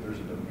market. There's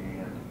a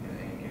demand in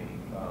Ankeny.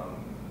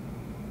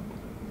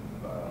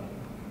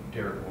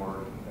 Derek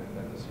Ward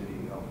at the city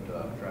helped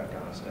track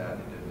down a stat.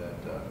 They did that.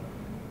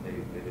 They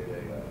did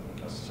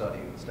a study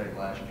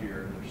last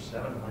year. There's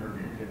 $750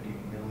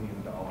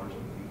 million of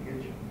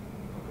leakage of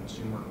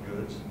consumer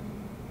goods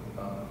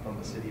from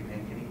the city of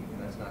Ankeny,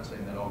 and that's not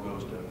saying that all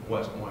goes to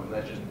West Des Moines, but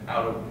that's just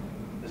out of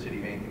the city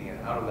of Ankeny. And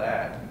out of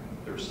that,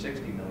 there's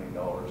 $60 million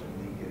in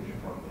leakage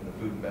in the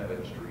food and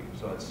beverage stream.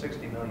 So that's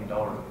 $60 million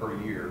per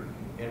year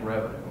in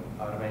revenue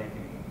out of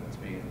Ankeny that's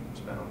being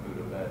spent on food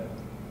and bed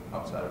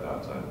outside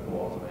the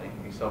walls of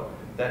Ankeny. So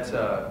that's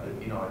I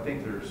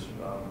think there's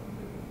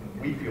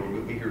we feel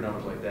good. We hear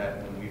numbers like that,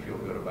 and we feel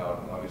good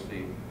about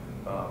obviously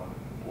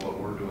what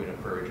we're doing at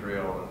Prairie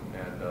Trail,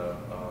 and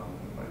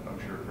I'm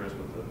sure Chris,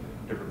 with the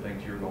different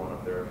things you're going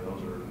up there. I mean,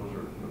 those are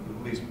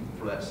at least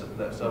for that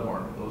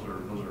submarket. Those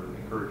are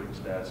encouraging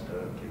stats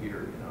to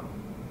hear.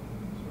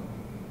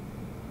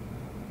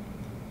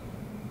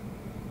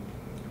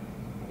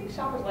 I think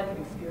shoppers like an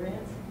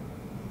experience,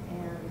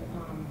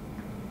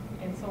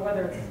 and so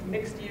whether it's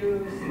mixed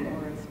use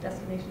or it's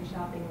destination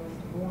shopping in West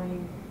Des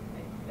Moines,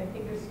 I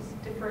think there's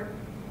just different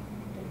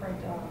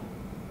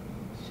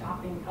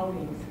shopping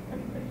outings,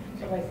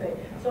 shall I say.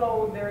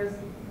 So there's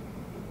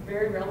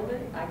very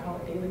relevant, I call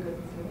it daily goods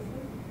and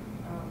services.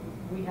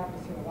 We have to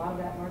serve a lot of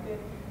that market.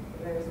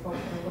 There's folks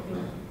that are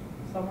looking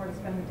somewhere to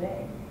spend the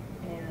day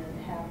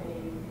and have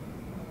a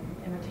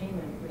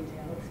entertainment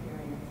retail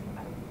experience,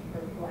 for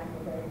lack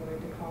of a better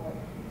word to call it.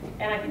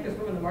 And I think there's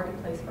room in the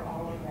marketplace for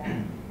all of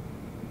that.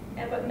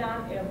 But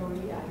not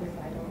every, I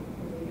don't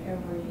believe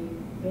every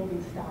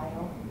building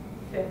style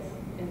fits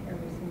in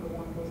every single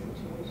one of those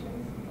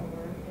situations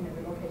or in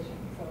every location.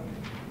 So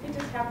you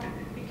just have to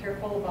be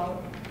careful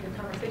about your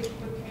conversations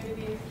with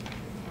communities.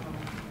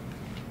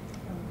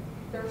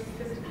 They're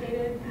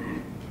sophisticated.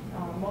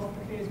 Most of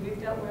the communities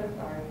we've dealt with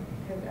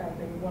have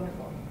been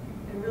wonderful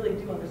and really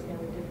do understand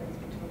the difference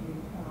between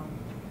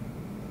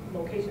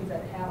locations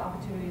that have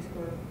opportunities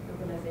for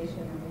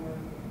urbanization or more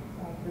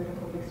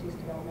vertical mixed-use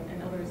development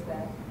and others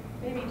that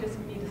maybe just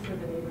be to serve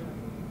the neighborhood,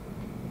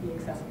 be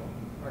accessible.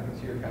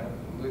 Marcus, you're kind of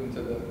alluding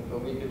to the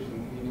leakage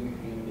and leaving the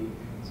community.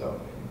 So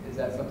is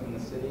that something the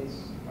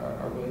cities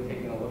are really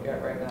taking a look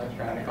at right now,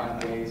 trying to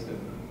find ways to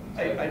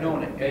I know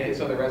make it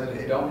so the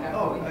residents don't have to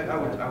Oh, leak? I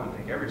would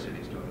think every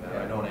city's doing that.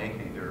 I know in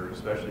Ankeny, they're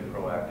especially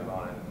proactive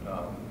on it,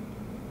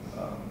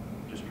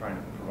 just trying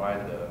to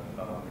provide the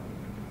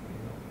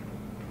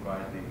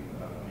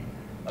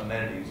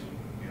amenities,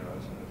 you know,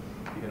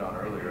 as you hit on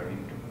earlier. I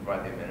mean, to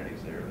provide the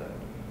amenities there that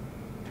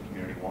the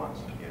community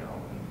wants, you know.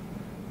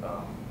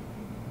 And,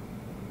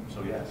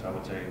 so yes, I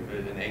would say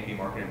in the Ankeny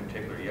market in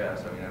particular,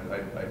 yes. I mean,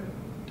 I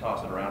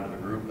toss it around to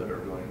the group that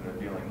are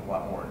dealing a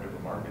lot more in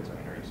different markets. I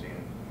mean, are you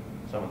seeing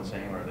some of the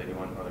same? Are they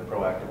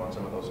proactive on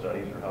some of those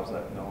studies, or how's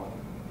that going?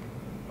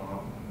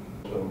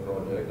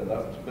 Project, and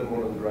that's been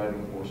one of the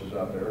driving forces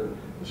out there.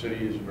 The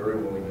city is very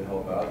willing to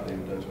help out.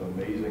 They've done some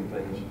amazing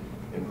things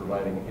in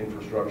providing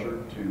infrastructure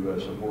to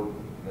support,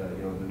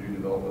 you know, the new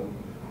development.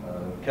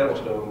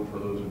 Kettlestone, for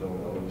those who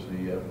don't know, is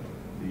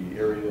the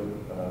area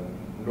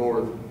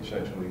north,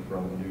 essentially,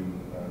 from the new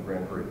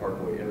Grand Prairie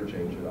Parkway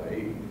interchange at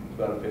I-80. It's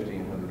about a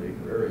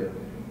 1,500-acre area,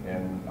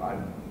 and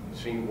I've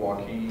seen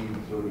Waukee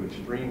go to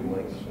extreme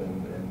lengths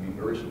and be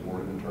very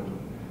supportive in terms of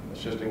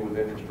assisting with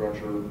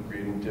infrastructure,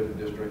 creating TIF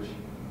districts.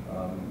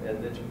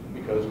 And it's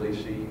because they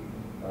see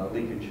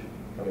leakage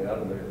coming out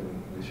of there.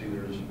 They see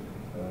there's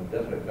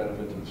definite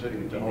benefit to the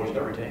city. To host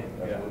and retain.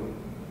 Absolutely.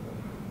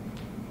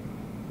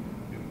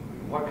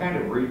 What kind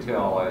of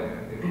retail,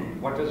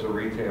 what does a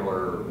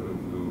retailer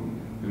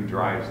who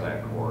drives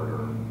that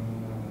corridor,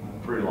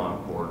 pretty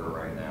long corridor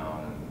right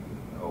now and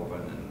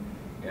open,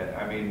 and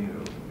I mean,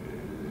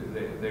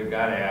 they've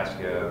got to ask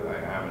you,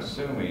 I'm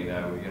assuming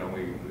that, you know,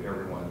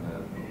 everyone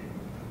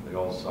they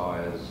all saw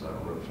as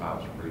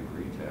rooftops Greek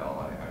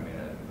retail. I mean,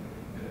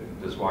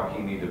 does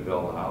Waukee need to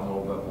build out a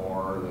little bit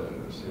more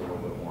to see a little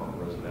bit more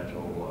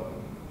residential?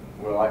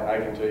 Well, I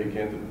can tell you,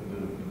 Kent,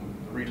 the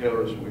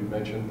retailers we've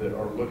mentioned that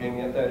are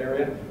looking at that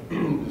area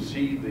to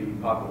see the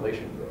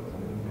population growth. I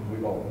mean,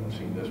 we've all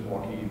seen this,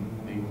 Waukee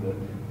being the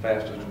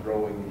fastest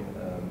growing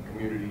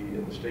community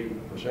in the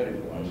state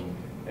percentage-wise.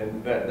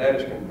 And that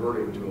is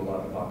converting to a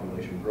lot of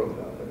population growth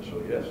out there.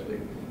 So yes,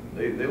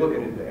 they look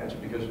in advance,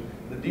 because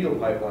the deal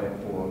pipeline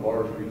for a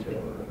large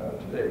retailer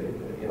today,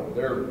 you know,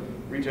 they're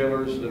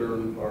retailers that are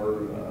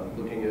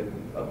looking at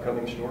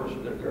upcoming stores.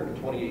 They're in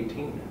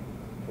 2018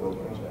 for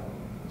openings now.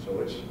 So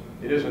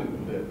it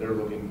isn't that they're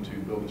looking to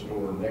build a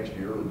store next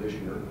year or this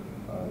year.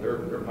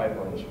 Their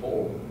pipeline is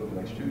full for the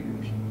next 2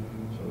 years.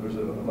 So there's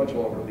a much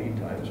longer lead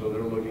time. So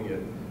they're looking at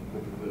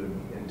the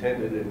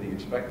intended and the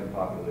expected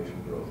population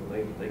growth, and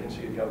they can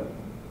see it coming.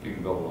 You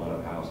can build a lot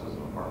of houses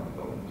and apartment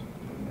buildings.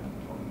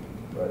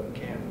 But you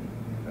can.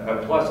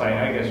 Plus,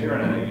 I guess you're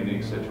in a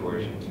unique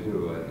situation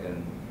too,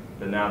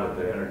 and now that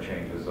the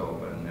interchange is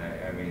open,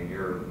 I mean,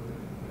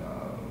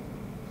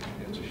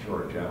 it's a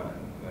short jump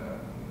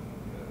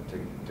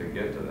to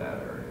get to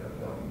that area.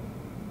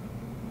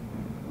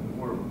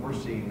 We're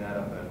seeing that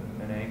up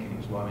in Ankeny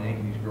as well. I mean,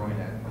 Ankeny's growing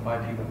at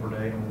 5 people per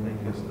day. I think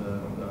is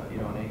you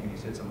know, and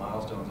Ankeny's hit some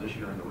milestones this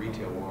year in the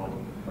retail world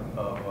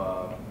of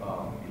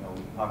you know,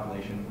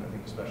 population. I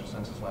think the special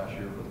census last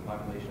year was a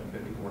population of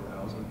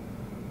 54,000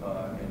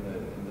 in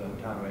the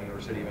town of Ankeny,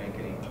 or city of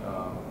Ankeny.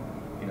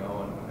 You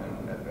know,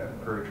 and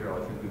at Prairie Trail,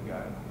 I think we've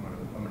got,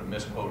 I'm going to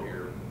misquote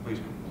here.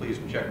 Please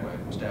check my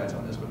stats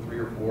on this, but 3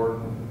 or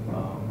 4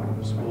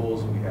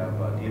 schools. We have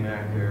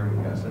DMAC there.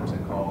 We've got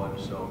Simpson College.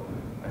 So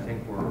I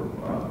think we're,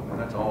 and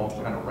that's all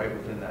kind of right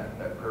within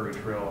that Prairie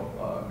Trail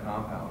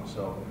compound.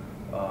 So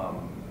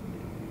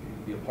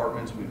the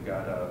apartments, we've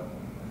got, I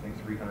think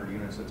 300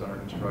 units that's under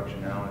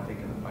construction now. And I think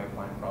in the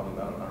pipeline, probably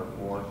about another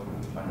 4.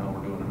 I know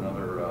we're doing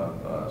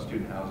another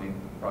student housing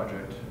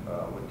project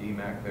with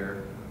DMAC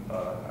there.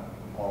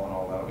 All in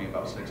all, that'll be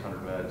about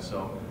 600 beds.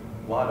 So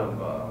a lot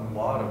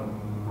of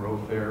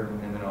growth there.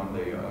 And then on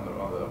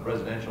the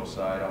residential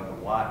side, on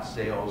the lot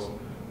sales,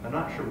 I'm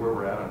not sure where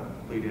we're at on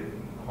completed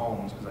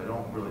homes, because I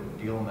don't really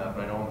deal in that,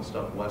 but I know on the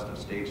stuff west of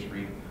State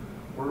Street,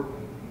 we're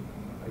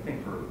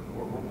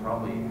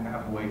probably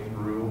halfway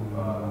through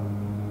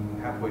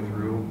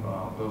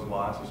those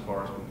lots as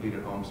far as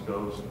completed homes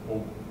goes.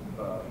 We'll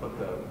put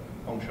the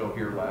home show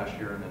here last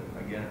year, and then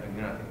again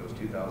I think it was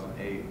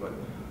 2008. But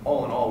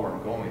all in all, where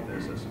I'm going with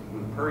this is,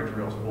 with Prairie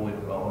Trail's fully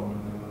developed,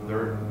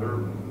 they're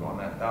on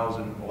that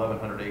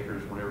 1,100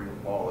 acres, whatever you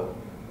call it.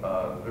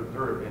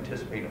 They're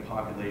anticipating a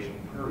population,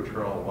 Prairie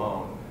Trail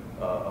alone,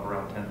 of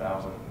around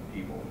 10,000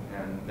 people,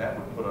 and that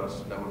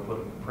would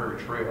put Prairie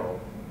Trail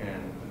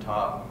in the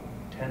top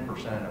 10%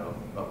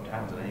 of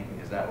towns in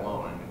Ankeny, is that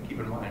alone. And keep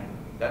in mind,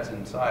 that's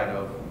inside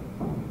of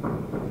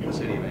the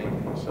city of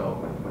Ankeny.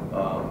 So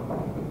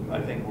I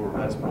think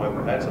that's why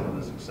we've had some of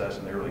the success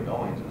in the early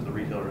goings, is the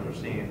retailers are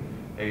seeing,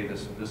 hey,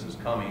 this is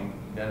coming,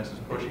 Dennis is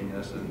pushing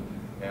this,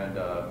 and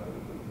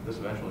this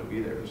eventually will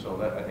be there.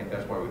 So I think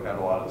that's why we've had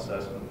a lot of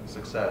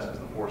success is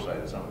the foresight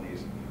of some of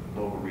these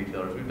local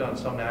retailers. We've done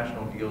some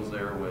national deals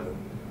there with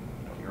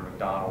your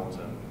McDonald's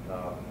and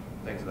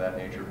things of that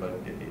nature, but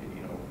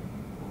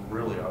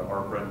really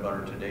our bread and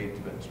butter to date has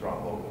been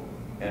strong local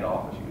and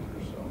office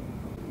users. So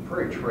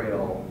Prairie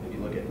Trail, if you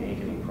look at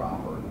Ankeny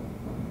proper,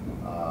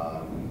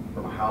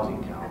 from a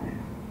housing count,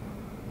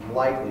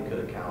 likely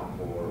could account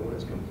for, when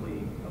it's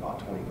complete, about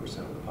 20%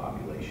 of the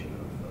population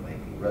of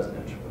Ankeny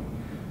residential.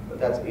 But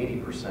that's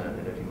 80%,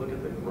 and if you look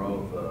at the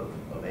growth of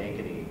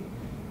Ankeny,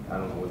 I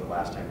don't know when the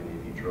last time any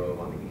of you drove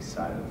on the east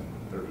side of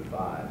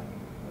 35,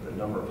 the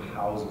number of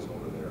houses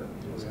over there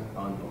is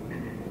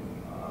unbelievable.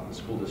 The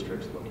school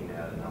district's looking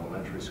at an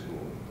elementary school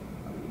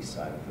on the east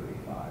side of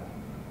 35.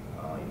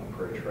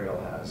 Prairie Trail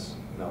has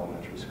an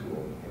elementary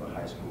school, a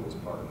high school is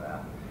part of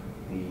that.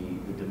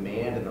 The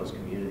demand in those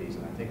communities,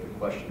 and I think the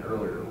question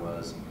earlier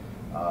was,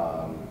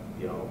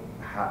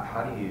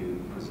 how do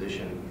you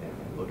position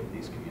and look at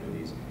these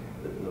communities?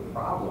 The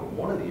problem,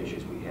 one of the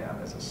issues we have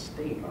as a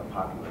state, our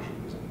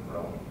population isn't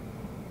growing.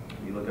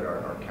 You look at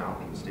our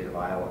count in the state of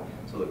Iowa.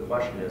 So the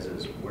question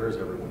is where is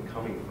everyone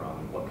coming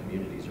from? What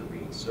communities are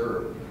being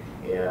served?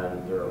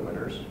 And there are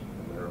winners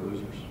and there are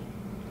losers.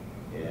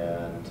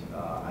 And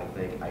I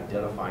think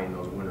identifying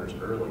those winners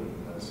early,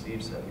 as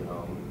Steve said,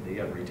 they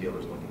have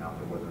retailers looking out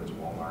there, whether it's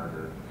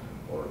Walmart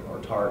or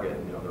Target.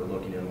 They're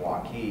looking in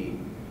Waukee.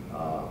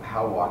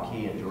 How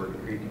Waukee and Jordan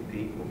Creek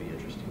compete will be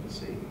interesting to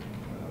see.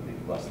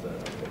 Less than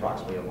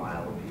approximately a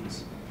mile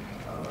apiece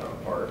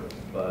apart.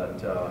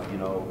 But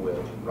with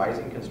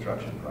rising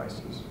construction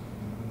prices,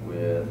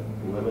 with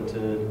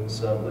limited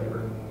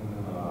sub-labor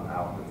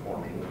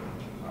outperforming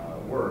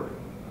work,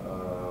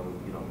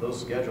 those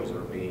schedules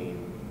are being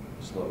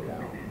slowed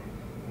down.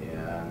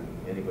 And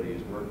anybody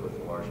who's worked with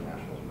the large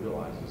nationals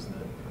realizes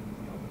that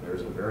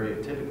there's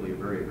typically a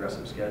very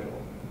aggressive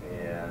schedule.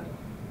 And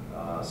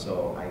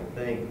so I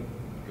think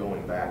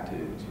going back to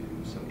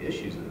some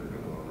issues that are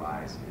going to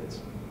arise,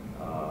 it's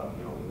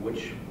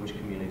which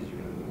communities are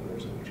going to be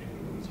winners and which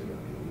communities are going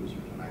to be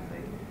losers. And I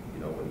think,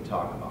 when you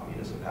talk about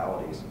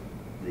municipalities,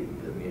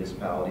 the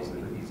municipalities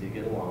that are easy to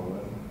get along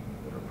with,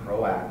 that are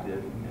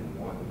proactive and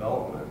want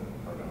development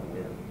are going to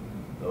win.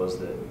 Those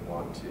that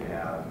want to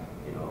have,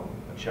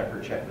 a checker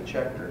check the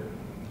checker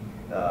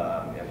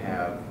and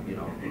have,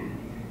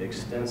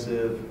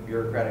 extensive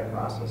bureaucratic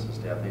processes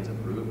to have things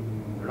approved,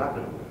 they're not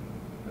going to win.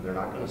 And they're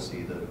not going to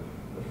see the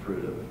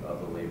fruit of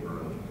the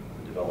labor of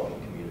the developing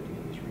community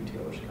and these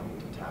retailers coming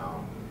to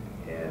town.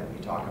 And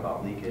you talk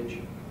about leakage,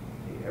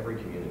 every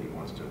community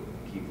wants to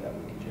keep that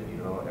leakage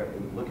in.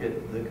 Look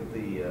at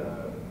the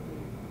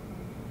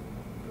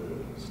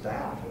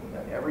staff.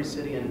 Every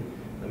city in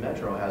the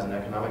metro has an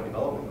economic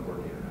development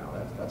coordinator now.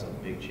 That's a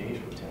big change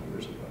from 10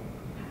 years ago.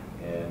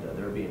 And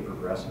they're being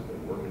progressive.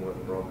 They're working with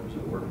brokers.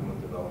 They're working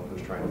with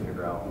developers, trying to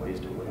figure out ways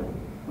to win.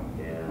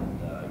 And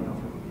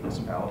from a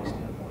municipality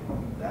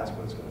standpoint, that's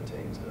what it's going to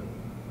take to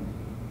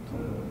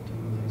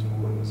move things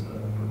forward. It's a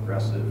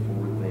progressive,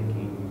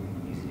 forward-thinking,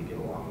 easy to get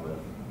along with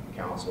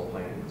council,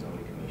 planning and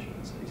zoning commission,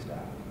 and city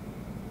staff.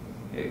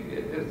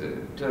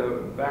 To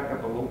back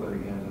up a little bit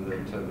again to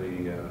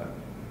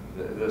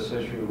this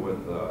issue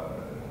with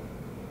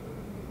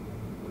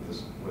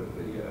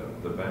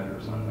the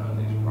vendors on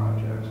these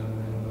projects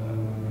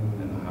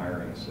and the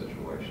hiring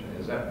situation,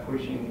 is that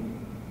pushing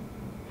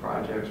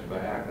projects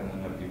back? And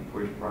then if you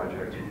push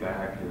projects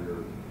back,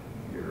 you're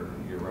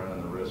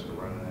running the risk of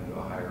running into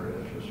a higher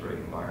interest rate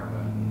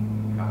environment,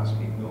 and costs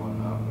keep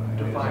going up.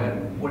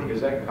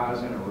 Is that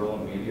causing a real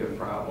immediate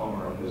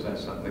problem, or is that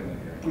something that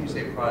you're? When you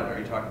say project, are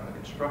you talking the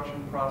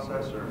construction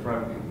process, or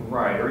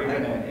right, or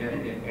even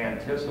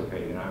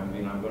anticipating? I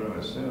mean, I'm going to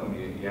assume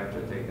you have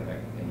to take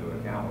into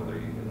account whether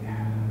you can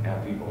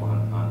have people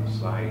on the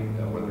site,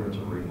 whether it's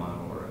a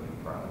remodel or a new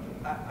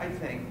project. I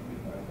think,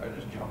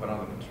 just jumping on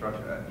the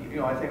construction,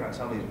 I think on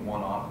some of these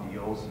one-off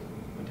deals,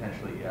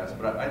 potentially yes,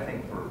 but I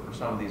think for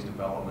some of these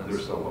developments,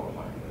 they're so well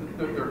planned.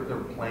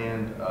 They're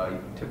planned.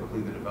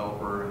 Typically, the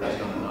developer has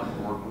done enough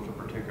work with a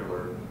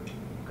particular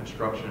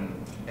construction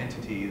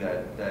entity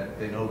that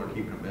they know they're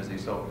keeping them busy.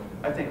 So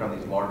I think on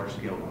these larger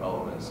scale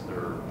developments,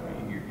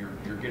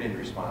 you're getting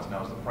response.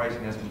 Now, is the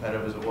pricing as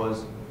competitive as it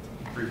was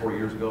 3-4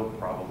 years ago?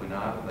 Probably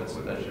not. That's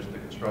just the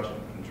construction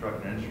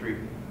industry,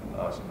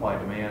 supply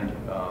demand.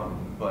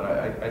 But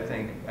I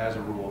think as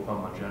a rule of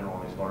thumb, in general,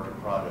 on these larger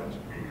projects,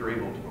 you're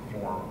able to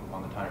perform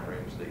on the time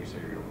frames that you say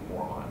you're going to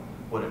perform on.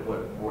 What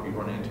you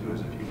run into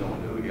is if you go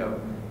into, you have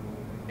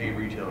a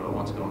retailer that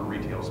wants to go into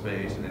retail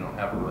space and they don't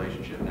have a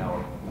relationship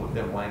now with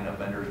them lining up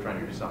vendors trying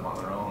to do something on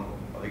their own,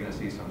 are they going to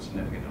see some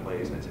significant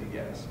delays? And I'd say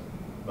yes.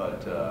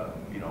 But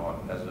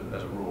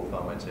as a rule of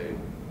thumb, I'd say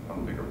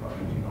on the bigger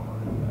projects, you don't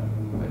run into that.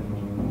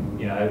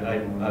 Yeah,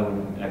 I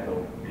would echo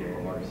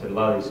what Mark said. A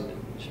lot of these,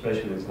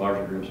 especially these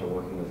larger groups, are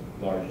working with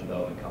large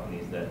development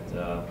companies that,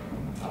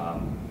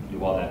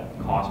 while that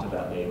cost of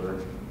that labor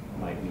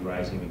might be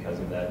rising because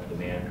of that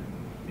demand,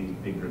 these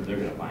big groups, they're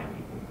going to find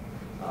people.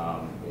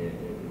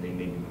 They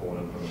may be pulling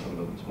them from some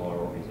of the smaller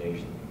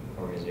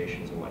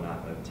organizations and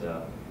whatnot, but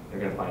they're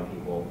going to find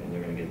people and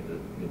they're going to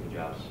get the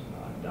jobs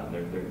done.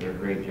 They're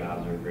great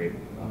jobs, they're great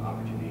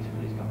opportunities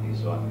for these companies.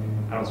 So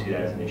I don't see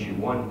that as an issue.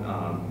 One,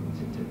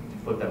 to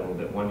flip that a little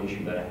bit, one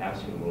issue that I have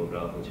seen a little bit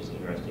of, which is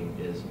interesting,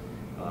 is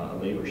a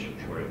labor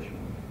shortage.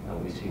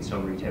 We've seen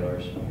some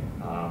retailers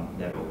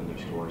that open their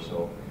stores,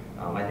 so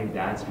I think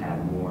that's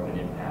had more of an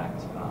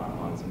impact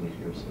on some of these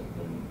groups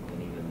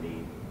than even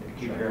the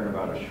Keep hearing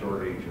about a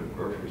shortage of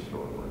grocery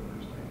store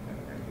workers.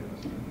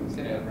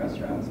 Sitting in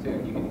restaurants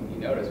too, you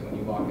notice when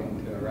you walk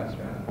into a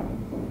restaurant,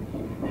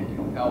 you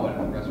can tell when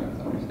a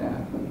restaurant's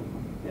understaffed.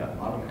 Yeah. A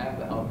lot of them have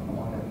the help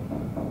wanted.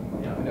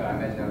 Yeah. You know, I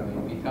imagine it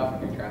would be tough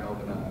if you're trying to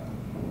open up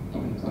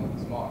even something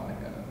small like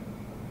a.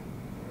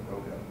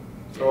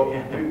 So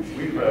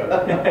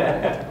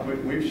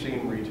we've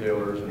seen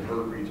retailers and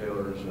heard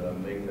retailers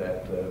make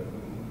that,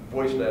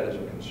 voice that as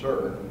a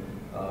concern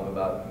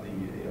about the,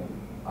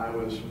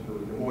 Iowa's or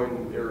Des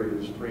Moines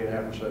area's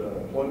 3.5%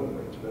 unemployment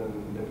rate. It's been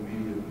in the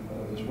media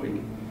this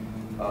week.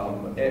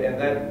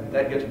 And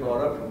that gets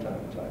brought up from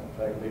time to time. In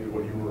fact, maybe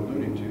what you were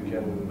alluding to,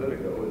 Ken, a little bit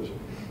ago is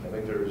I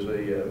think there's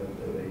a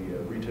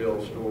retail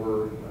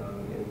store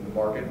in the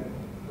market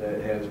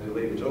that has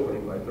delayed its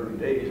opening by 30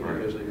 days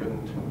because they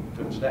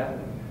couldn't staff it.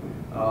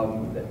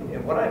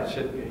 And what I've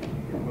said,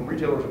 when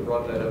retailers have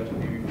brought that up to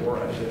me before,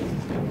 I said,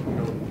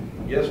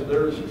 yes,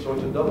 so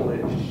it's a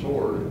double-edged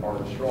sword on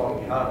a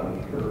strong economy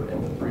here,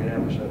 and the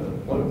 3.5%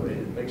 unemployment rate,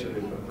 it makes it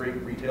a great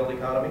retail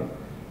economy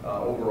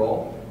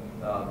overall.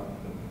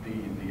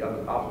 The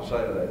opposite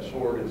side of that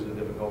sword is the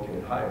difficulty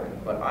in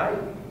hiring. But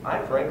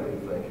I frankly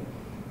think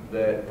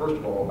that, first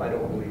of all, I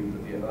don't believe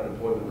that the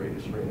unemployment rate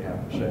is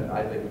 3.5%.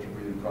 I think it's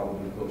really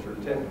probably closer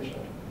to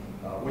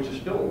 10%, which is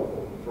still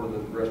low for the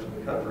rest of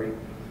the country.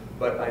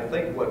 But I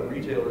think what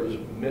retailers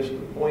miss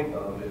the point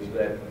of is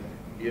that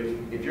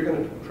if you're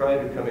going to try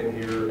to come in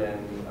here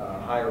and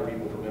hire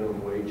people for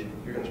minimum wage,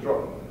 you're going to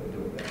struggle at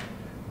doing that.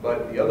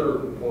 But the other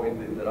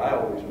point that I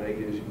always make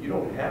is you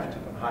don't have to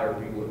hire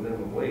people at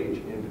minimum wage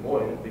in Des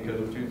Moines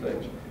because of two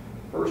things.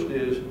 First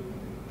is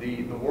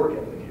the work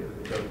ethic here.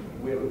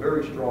 We have a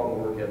very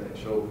strong work ethic.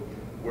 So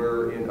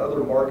where in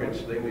other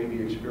markets they may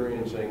be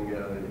experiencing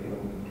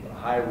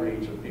high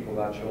rates of people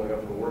not showing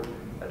up for work,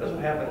 that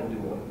doesn't happen in Des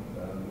Moines.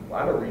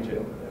 I'm a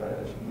retailer,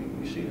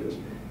 and we see this.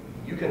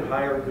 You can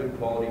hire good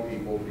quality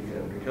people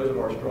because of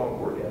our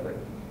strong work ethic.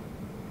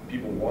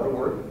 People want to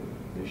work,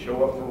 they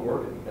show up for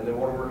work, and they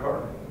want to work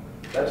hard.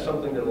 That's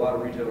something that a lot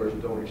of retailers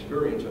don't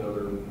experience in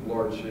other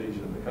large cities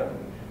in the country.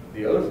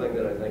 The other thing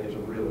that I think is a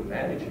real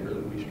advantage here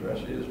that we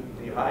stress is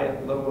the high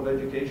level of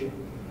education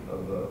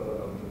of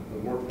the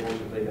workforce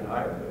that they can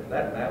hire.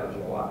 That matters a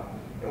lot.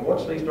 And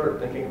once they start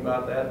thinking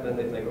about that, then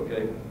they think,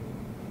 okay,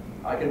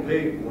 I can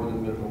pay more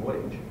than minimum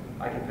wage.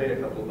 I can pay a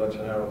couple of bucks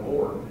an hour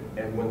more,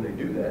 and when they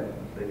do that,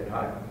 they can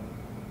hire.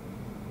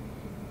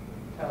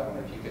 Tyler, I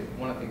wonder if you could,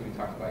 one of the things we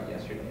talked about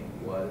yesterday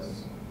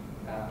was,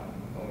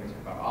 when we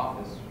talked about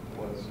office,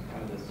 was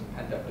kind of this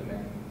pent-up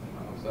demand.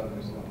 All of a sudden,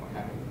 there's a lot more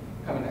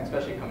happening,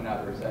 especially coming out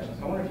of the recession.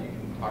 So I wonder if you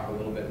can talk a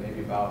little bit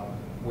maybe about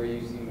where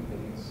you've seen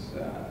things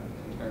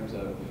in terms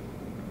of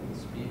the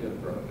speed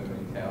of growth in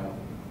retail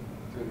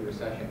through the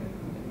recession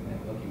and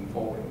looking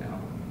forward now.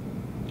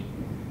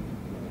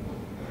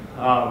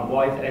 Well,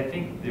 I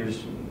think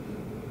there's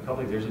a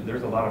couple.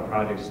 There's a lot of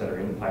projects that are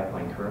in the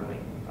pipeline currently.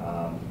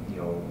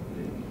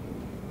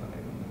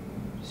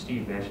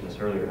 Steve mentioned this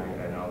earlier,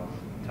 and I'll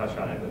touch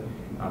on it.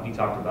 But he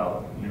talked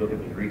about, you look at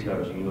the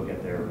retailers and you look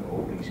at their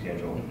opening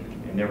schedule,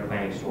 and they're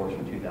planning stores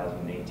for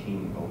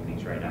 2018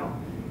 openings right now.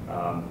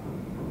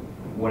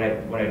 What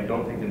I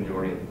don't think the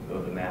majority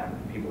of the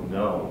people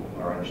know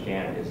or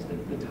understand is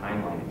the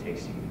timeline it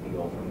takes to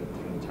go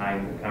from the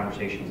time the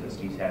conversations that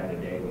Steve's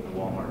having today with the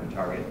Walmart and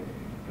Target.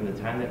 From the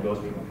time that goes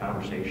from a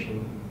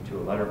conversation to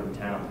a letter of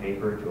intent on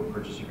paper to a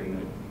purchase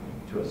agreement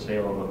to a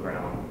sale of the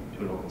ground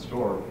to an open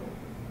store,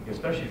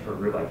 especially for a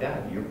group like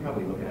that, you're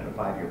probably looking at a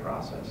 5-year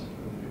process.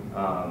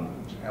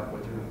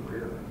 Halfway through the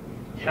career.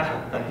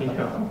 Yeah,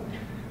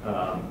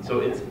 so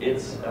it's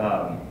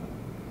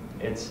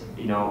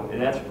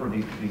and that's for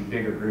the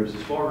bigger groups. The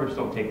smaller groups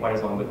don't take quite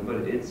as long, but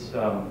it's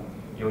the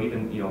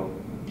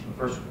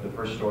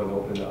first store that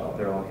opened up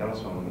there on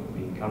Kettleson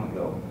being Come and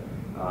Go.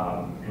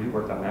 We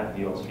worked on that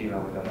deal. Steve and I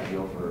worked on that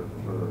deal for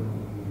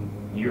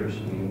years. I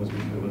mean,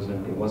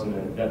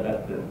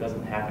 that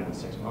doesn't happen in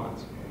 6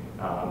 months.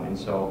 And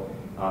so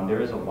there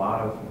is a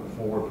lot of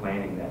forward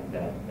planning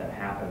that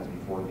happens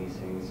before these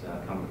things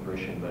come to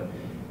fruition. But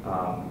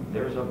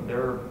there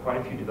are quite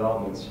a few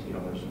developments.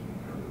 There's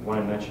one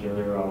I mentioned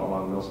earlier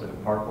along Millstead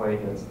Parkway.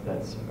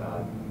 That's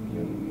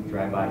you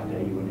drive by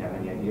today, you wouldn't have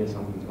any idea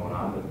something's going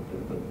on, but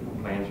the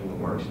plans are in the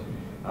works.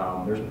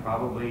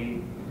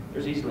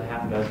 There's easily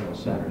half a dozen of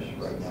those centers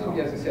right now. So,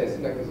 as I said, it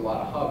seems like there's a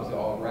lot of hubs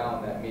all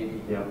around that maybe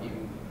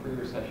even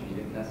pre-recession you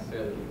didn't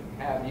necessarily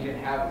have. You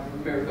didn't have,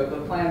 remember,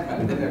 the plans might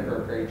have been there for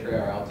a Prairie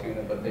Trail or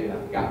Altoona, but they've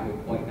gotten to a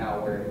point now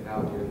where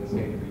now you're in the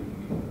stage where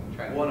you're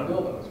trying to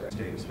build those, right?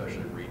 State,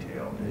 especially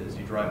retail, is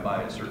you drive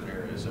by certain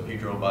areas. So if you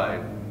drove by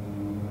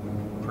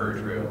Prairie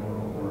Trail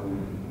or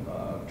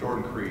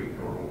Jordan Creek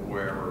or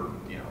wherever,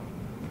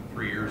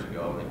 3 years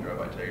ago, and then you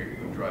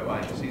drive by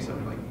and you see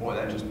something like, boy,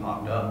 that just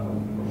popped up.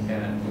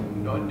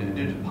 And no, it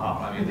didn't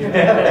pop. I mean,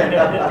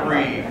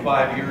 3,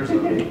 5 years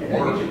of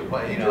work,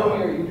 but you know.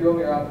 You drove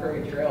me around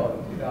Prairie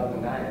Trail in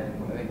 2009,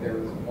 and I think there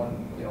was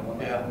one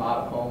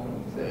model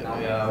home sitting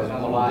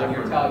on the lot.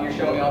 You're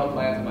showing me all the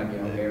plans. I'm like,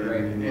 yeah, okay,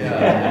 right.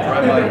 Yeah,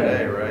 drive by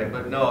today, right?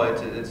 But no,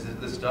 it's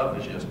this stuff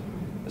is just,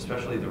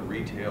 especially the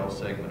retail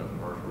segment of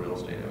commercial real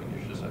estate. I mean,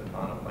 there's just a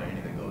ton of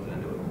planning that goes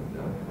into it.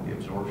 The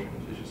absorption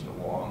is just a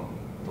long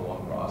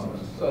process.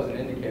 So as an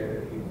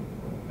indicator,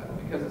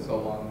 because it's so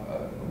long,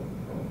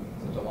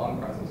 such a long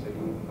process, are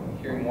you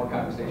hearing more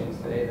conversations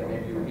today than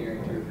maybe you were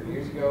hearing 2 or 3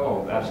 years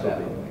ago? Oh,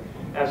 absolutely.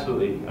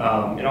 Absolutely.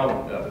 And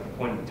I'll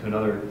point to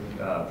another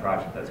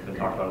project that's been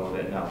talked about a little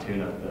bit now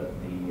too,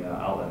 the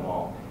outlet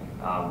mall.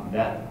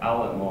 That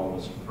outlet mall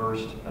was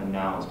first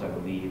announced, I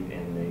believe,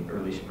 in the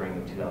early spring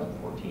of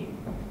 2014.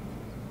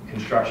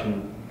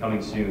 Construction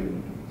coming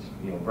soon,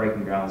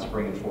 breaking ground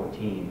spring of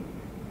 14,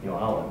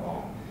 outlet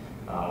mall.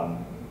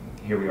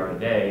 Here we are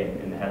today,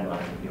 and the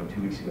headline,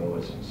 2 weeks ago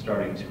was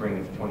starting spring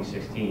of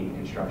 2016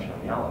 construction on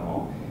the outlet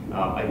mall.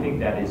 I think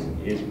that is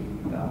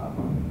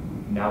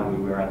now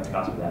we're at the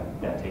cusp of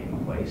that taking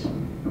place.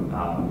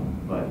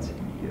 But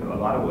a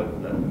lot of what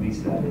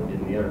Lisa said,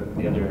 and the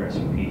other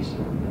interesting piece,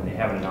 and they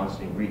haven't announced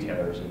any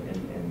retailers, and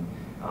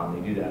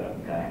they do that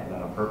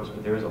on purpose.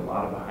 But there is a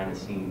lot of behind the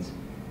scenes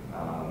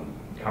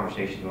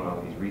conversations going on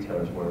with these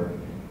retailers where,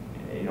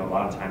 a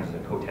lot of times it's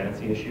a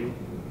co-tenancy issue.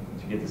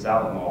 To get this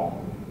outlet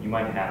mall, you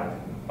might have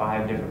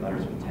 5 different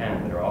letters of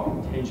intent that are all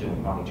contingent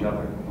upon each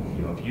other.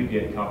 If you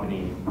get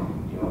company,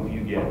 if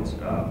you get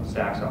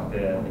Saks off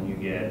Fifth, and you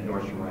get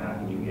Nordstrom Rack,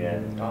 and you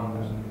get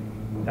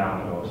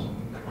Domino's.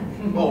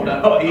 Oh,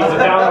 no. I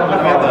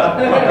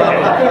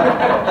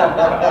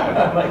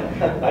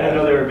didn't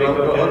know they were big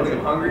co-tenancy.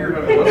 Hungry or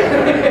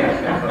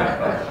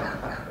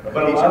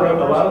But a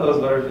lot of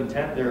those letters of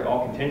intent, they're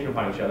all contingent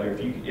upon each other.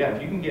 If you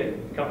can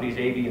get companies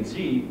A, B, and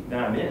C, then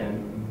I'm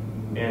in.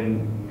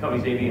 And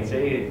companies A, B, and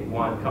C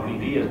want company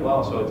B as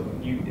well. So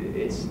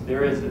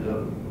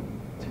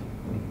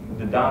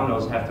the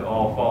dominoes have to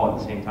all fall at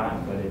the same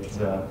time. But it's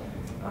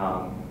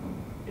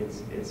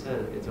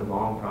a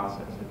long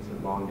process. It's a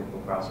long,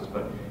 difficult process.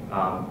 But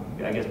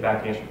I guess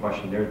back to answer your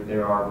question,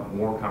 there are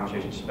more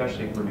conversations,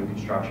 especially for new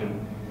construction,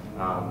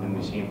 than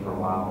we've seen for a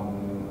while.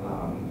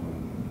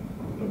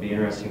 It'll be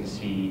interesting to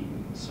see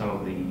some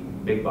of the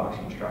big box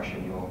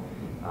construction.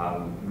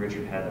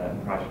 Richard had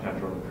that project on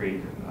Jordan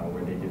Creek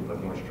where they did put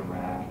Nordstrom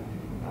Rack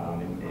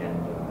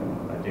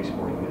and Dick's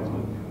Sporting Goods.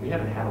 But we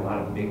haven't had a lot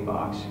of big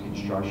box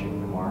construction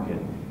in the market.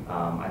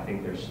 I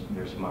think there's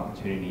some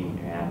opportunity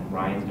at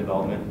Ryan's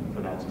development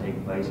for that to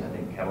take place. I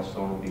think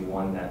Kettlestone will be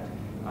one that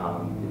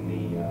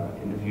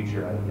in the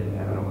future, I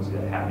don't know, see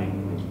that happening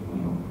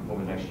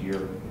over the next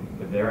year.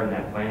 But they're in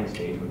that planning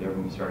stage where they're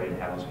starting to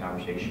have those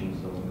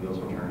conversations, those wheels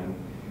are turning.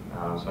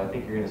 So I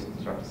think you're going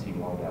to start to see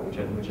more of that,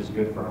 which is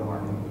good for our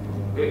market.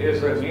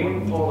 Is it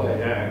meaningful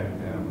that,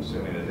 I'm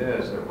assuming it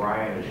is, that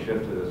Ryan has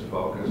shifted his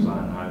focus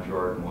on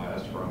Jordan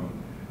West from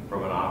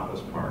an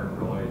office park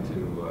really to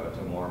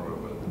more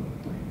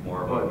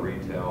of a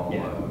retail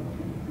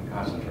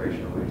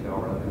concentration of retail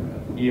rather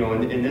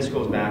than and this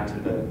goes back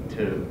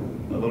to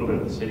a little bit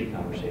of the city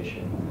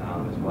conversation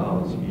as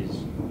well. Is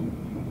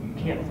you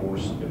can't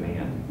force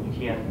demand. You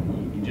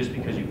can't just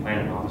because you plan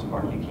an office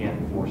park, you can't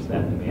force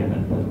that demand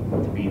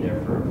to be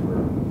there for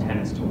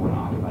tenants to want to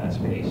occupy that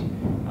space.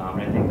 And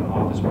I think the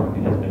office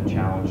market has been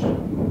challenged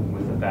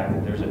with the fact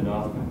that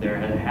there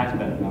has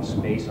been enough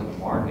space on the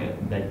market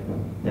that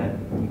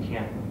you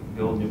can't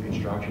build new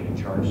construction and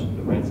charge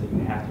the rents that you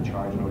have to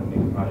charge in order to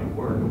make the project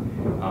work.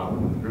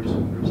 Groups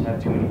have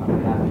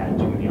had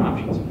too many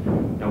options.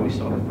 Now we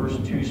saw the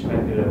first 2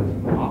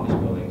 speculative office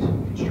buildings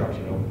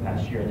construction over the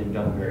past year, and they've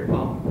done very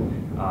well.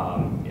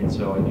 And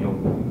so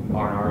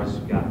R&R has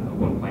got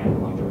one plan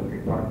along Jordan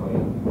Creek Parkway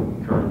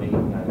currently.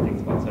 I think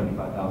it's about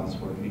 75,000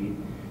 square feet.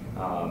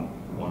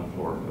 1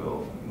 floor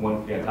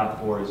filled. Top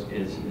floor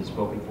is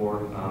spoken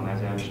for,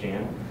 as I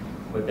understand.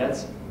 But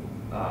that's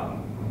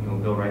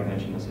Bill Wright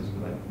mentioned this is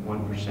like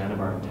 1% of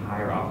our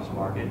entire office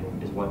market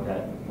is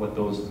what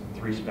those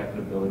 3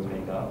 speculative buildings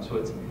make up. So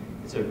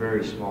it's a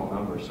very small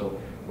number. So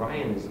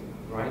Ryan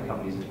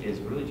Companies is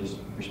really just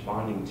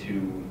responding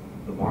to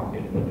the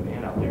market and the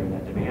demand out there, and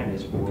that demand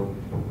is for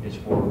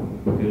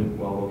good,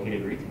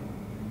 well-located retail.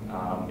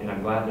 And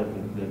I'm glad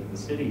that the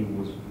city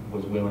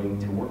was willing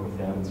to work with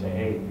them and say,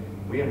 hey,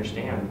 we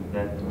understand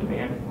that the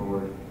demand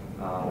for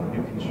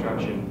new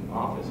construction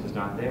office is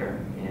not there,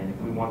 and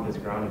if we want this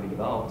ground to be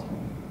developed,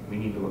 we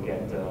need to look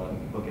at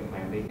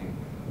Plan B.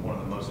 One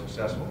of the most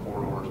successful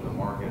corridors in the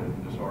market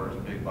as far as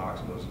big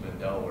box goes has been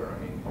Delaware. I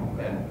mean,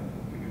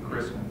 and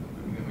Chris,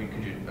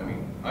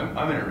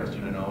 I'm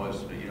interested to know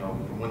as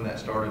from when that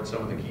started,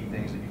 some of the key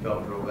things that you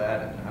felt drove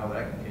that, and how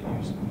that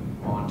continues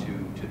on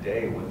to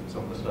today with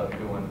some of the stuff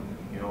going,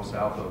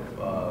 south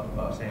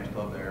of Sam's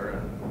Club there,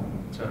 and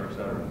et cetera, et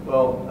cetera.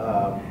 Well,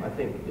 I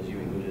think as you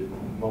alluded,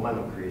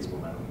 momentum creates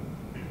momentum,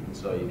 and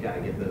so you kind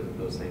of get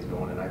those things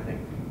going. And I think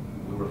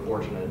we were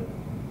fortunate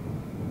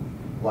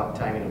luck,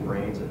 timing, and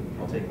brains, and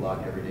I'll take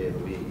luck every day of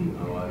the week. You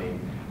know, I mean,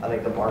 I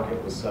think the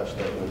market was such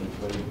that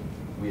when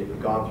we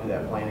had gone through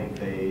that planning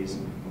phase,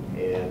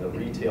 and the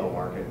retail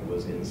market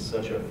was in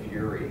such a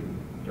fury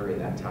during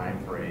that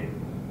time frame.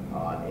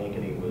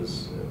 Ankeny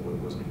was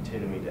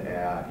continuing to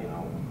add. You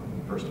know,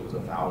 first it was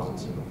 1,000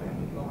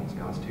 single-family dwellings,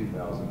 now it's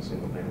 2,000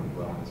 single-family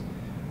dwellings,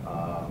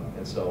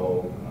 and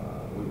so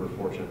we were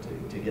fortunate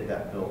to get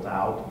that built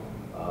out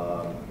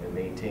and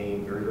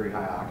maintain very, very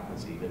high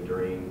occupancy even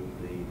during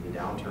the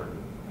downturn.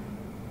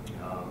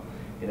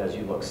 And as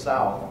you look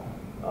south,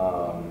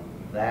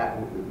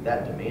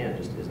 that demand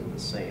just isn't the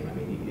same. I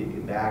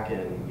mean, back in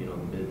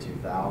the mid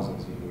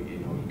 2000s,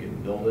 you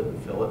could build it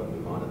and fill it and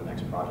move on to the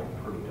next project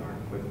pretty darn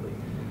quickly.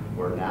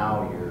 Where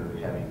now you're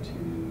having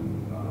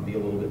to be a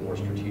little bit more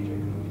strategic.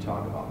 We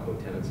talk about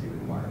co-tenancy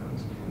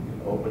requirements,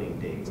 and opening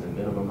dates, and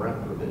minimum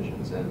rent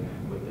provisions, and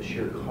with the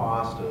sheer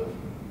cost of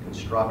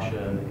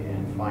construction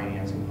and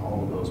financing,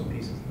 all of those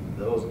pieces,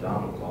 those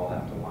dominoes all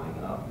have to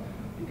line up.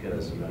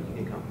 Because you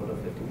can come put a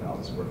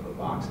 50,000 square foot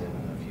box in,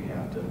 and if you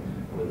have to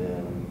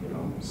within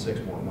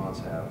 6 more months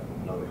have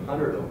another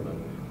 100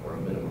 open, or a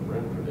minimum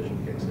rent provision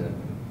kicks in,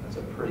 that's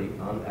a pretty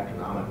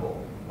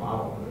uneconomical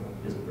model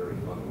that isn't very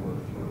fun to work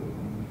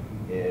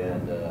through.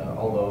 And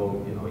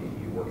although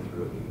you work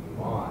through it and you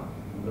move on,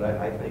 but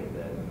I think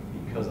that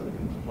because of the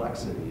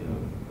complexity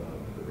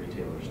of the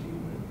retailer, Steve,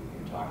 that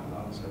you're talking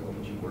about, and several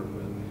that you work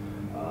with,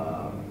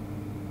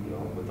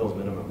 with those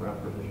minimum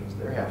rent provisions,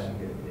 there has to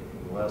be,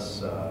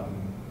 unless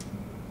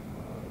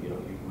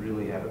you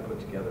really have it put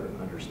together,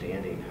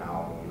 understanding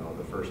how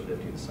the first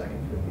 50, the second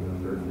 50, the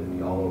third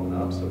 50 all open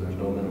up, so there's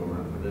no minimum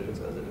rent provisions.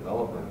 As a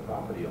developer and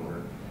property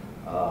owner,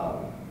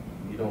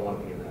 you don't want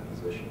to be in that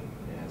position.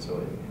 And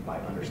so by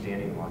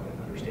understanding the market,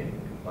 understanding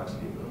the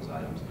complexity of those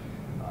items,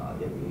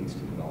 it leads to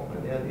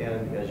development.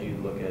 And as you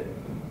look at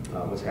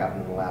what's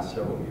happened in the last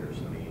several years,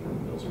 I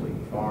mean, Mills Fleet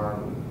and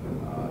Farm,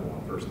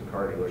 first the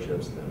car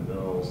dealerships, then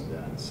Mills,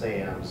 then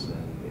Sam's,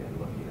 and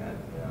looking at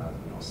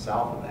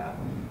south of that,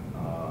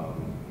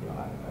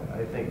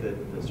 I think that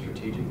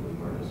strategically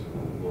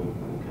we'll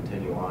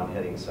continue on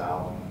heading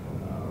south.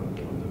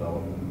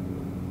 Develop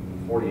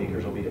 40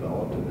 acres will be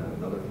developed, and then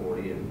another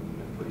 40,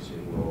 and pretty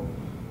soon we'll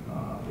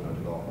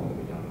develop all the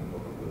way down to the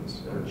Overwoods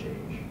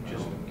interchange.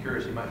 Just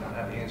curious, you might not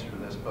have the answer to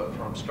this, but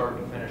from start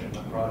to finish in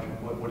the project,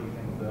 what do you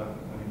think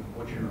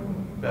what's your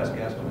best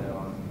guesstimate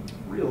on?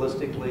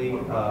 Realistically,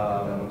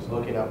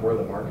 looking at where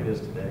the market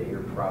is today,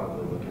 you're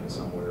probably looking at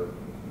somewhere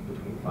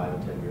between 5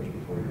 and 10 years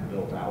before you're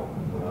built out,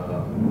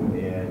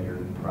 and you're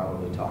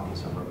probably talking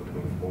somewhere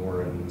between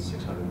 4 and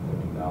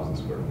 650,000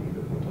 square feet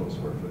of total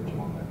square footage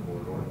along that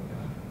corridor.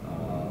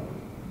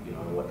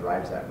 And what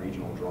drives that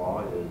regional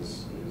draw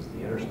is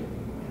the interstate.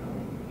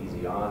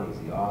 Easy on,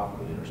 easy off,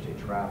 with interstate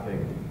traffic,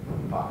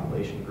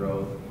 population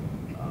growth.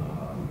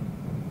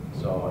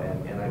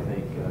 And I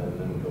think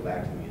then we go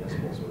back to the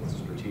municipals with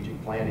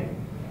strategic planning.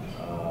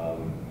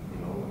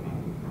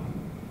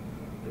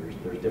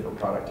 There's different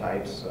product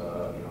types,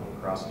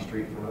 across the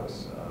street from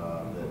us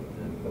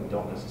that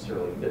don't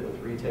necessarily fit with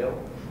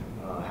retail.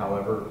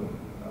 However,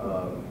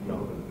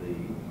 the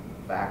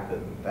fact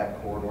that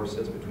that corridor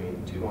sits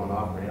between 2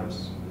 on-off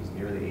ramps is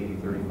near the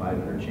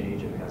 80-35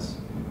 interchange and has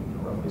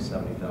roughly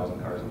 70,000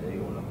 cars a day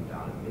going up and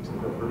down. It makes it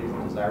a pretty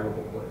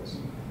desirable place.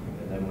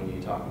 And then when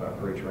you talk about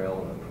Greater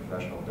Trail and the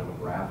professional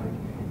demographic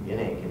in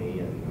Ankeny,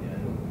 and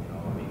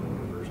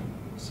for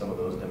some of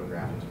those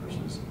demographics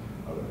versus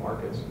other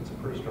markets, it's a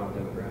pretty strong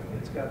demographic.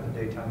 It's got the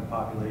daytime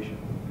population.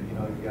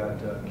 You've got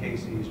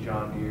Casey's,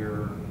 John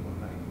Deere,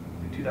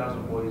 2,000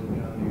 employees in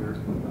John Deere,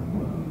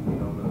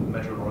 the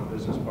Metro North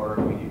Business Park.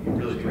 I mean, you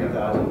really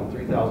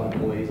 3,000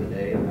 employees a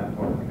day in that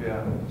park.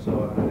 Yeah.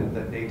 So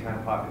that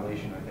daytime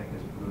population, I think,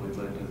 has really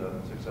led to the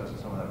success of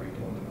some of that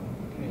retail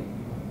development. Can you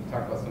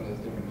talk about some of those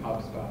different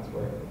hub spots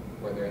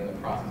where they're in the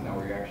process now,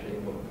 where you're actually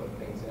able to put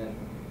things in?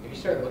 If you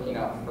start looking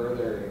out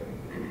further,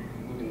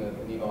 moving the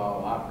needle out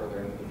a lot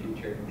further into the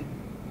future, do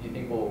you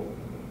think we'll,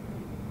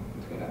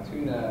 between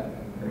Altoona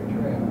and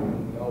Greater Trail,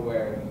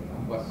 Elwell,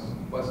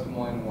 West Des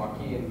Moines,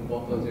 Waukegan,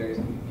 both those areas,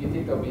 do you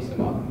think there'll be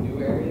some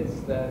new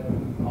areas that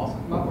also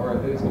come up, or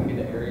are those going to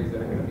be the areas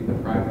that are going to be the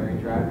primary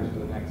drivers for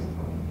the next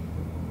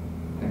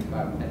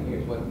 5 to 10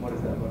 years? What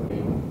does that look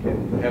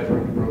like? Have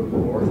room to grow to the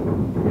north.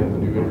 We have the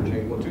new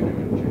interchange, 2 new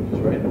interchanges,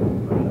 right?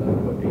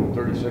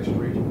 36th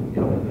Street,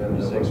 and then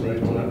 36th,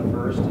 18th,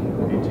 first,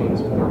 and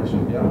 18th,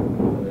 40th, yeah.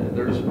 And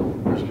there's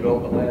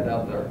development land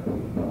out there.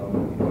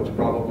 It's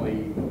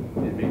probably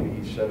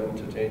maybe 7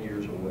 to 10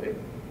 years away,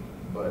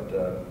 but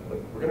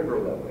we're going to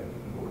grow that way.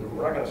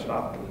 We're not going to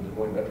stop. The Des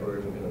Moines metro area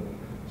isn't going to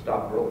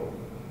stop growing,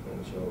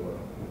 and so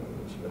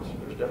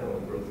there's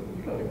definitely growth that will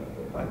be coming out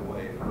there. By the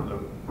way, for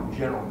the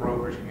general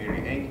brokerage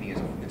community, Ankeny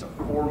it's a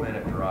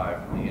 4-minute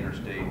drive from the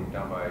interstate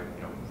down by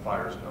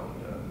Firestone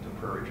to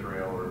Prairie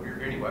Trail or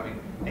anyway. I mean,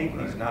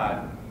 Ankeny's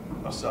not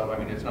a suburb.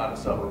 I mean, it's not a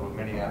suburb of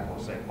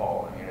Minneapolis, St.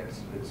 Paul. I mean,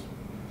 it's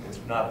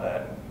not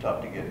that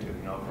tough to get to.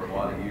 For a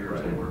lot of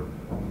years they were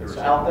It's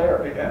out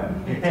there.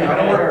 Yeah.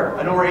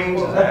 I know where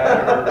Ames is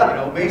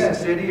at, or Mason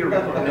City, or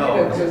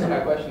no. That's my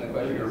question. The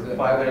question is, You're are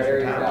 5 there minutes from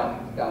areas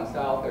town. down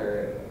south,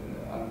 or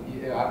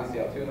obviously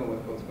Altoona with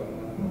what's going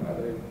on? Are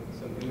there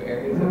some new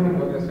areas that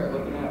people are going to start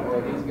looking at, or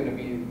are these going to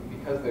be,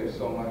 because there's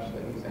so much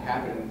that needs to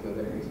happen into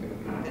the areas going to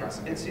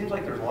be? It seems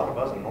like there's a lot of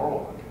buzz in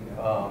Norwalk.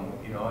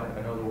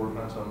 I know they're working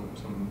on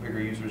some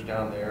bigger users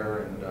down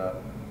there, and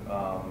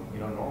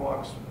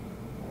Norwalk's,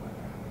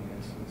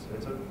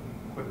 it's a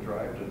quick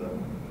drive to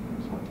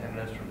it's like 10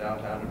 minutes from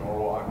downtown to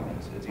Norwalk,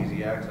 and it's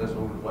easy access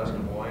over to West Des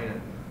Moines,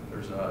 and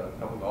there's a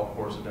couple golf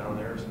courses down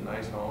there, some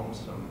nice homes,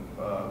 some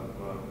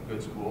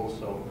good schools.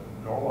 So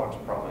Norwalk's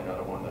probably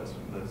another one that's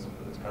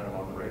kind of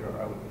on the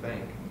radar, I would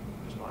think.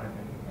 Just my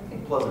opinion. I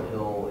think Pleasant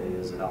Hill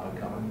is an up and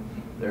comer.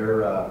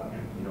 They're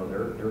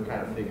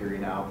kind of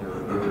figuring out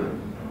their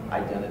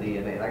identity,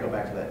 and I go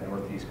back to that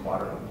northeast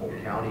quadrant of Polk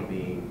County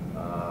being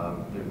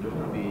there's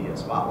going to be a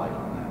spotlight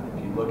on that.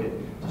 If you look at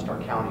just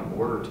our county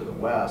border to the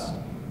west,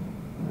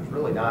 there's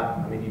really not.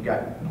 I mean, you've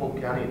got Polk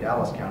County and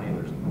Dallas County,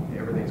 and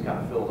everything's kind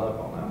of filled up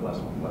on that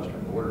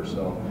western border.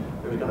 So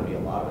there's going to be a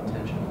lot of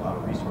attention, a lot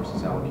of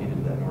resources allocated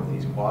to that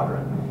northeast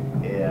quadrant.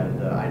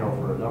 And I know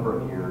for a number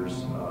of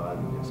years,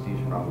 and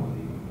Steve's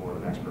probably more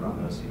of an expert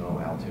on this.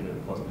 Altoona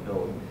and Pleasant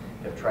Hill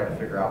have tried to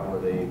figure out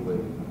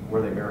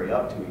where they marry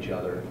up to each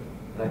other.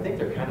 And I think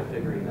they're kind of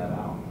figuring that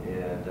out.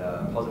 And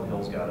Pleasant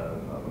Hill's got a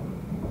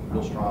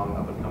real strong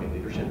up-and-coming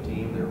leadership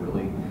team. They're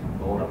really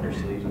rolling up their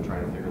sleeves and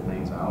trying to figure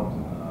things out.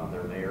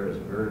 Their mayor is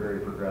very, very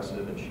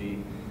progressive, and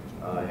she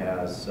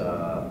has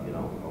a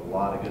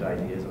lot of good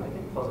ideas. And I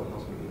think Pleasant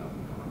Hill's going to be an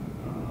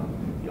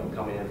up-and-comer.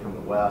 Coming in from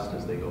the west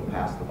as they go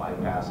past the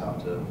bypass out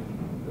to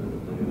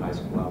the new high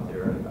school out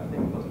there, I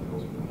think Pleasant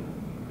Hill's going to be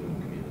a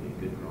good community,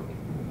 good growing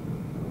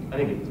community. I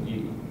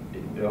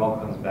think it all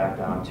comes back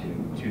down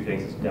to two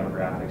things: it's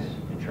demographics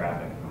and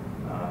traffic,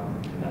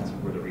 and that's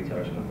where the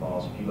retailers are going to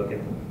fall. So if you look at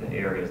the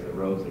areas, the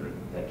roads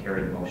that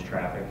carry the most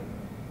traffic,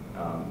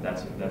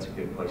 that's a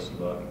good place to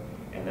look.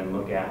 And then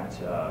look at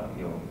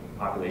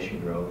population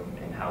growth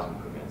and housing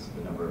permits,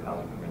 the number of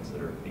housing permits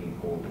that are being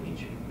pulled in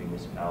each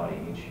municipality,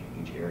 in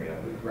each area.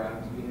 Would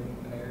Grimes be an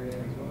area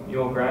as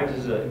well? Grimes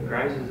is a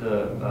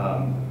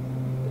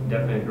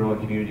definitely a growing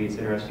community. It's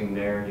interesting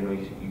there.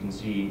 You can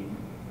see.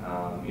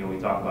 We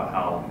talk about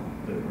how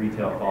the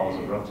retail follows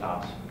the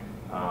rooftops.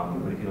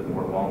 But if you look at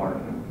where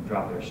Walmart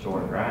dropped their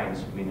store in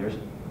Grimes, I mean, there's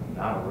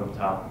not a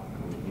rooftop.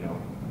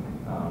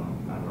 I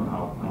don't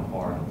know how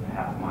far, a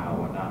half mile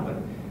or whatnot, but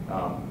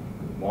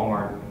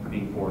Walmart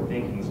being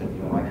forward-thinking said,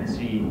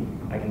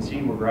 I can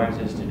see where Grimes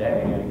is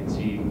today, and I can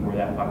see where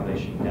that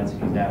population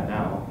density is at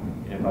now.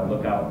 And if I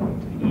look out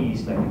to the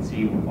east, I can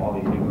see all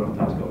these new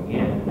rooftops going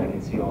in, and I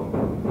can see all the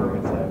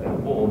permits that have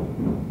been pulled,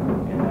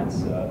 and that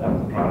was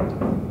a product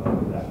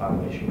of that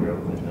population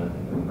growth and the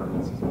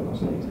permits and those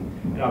things.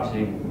 And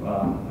obviously,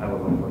 Highway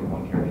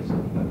 141 carries a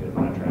good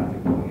amount of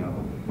traffic going up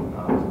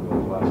to the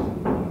northwest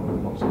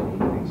and most of the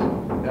evenings.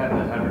 That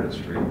and 100th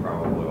Street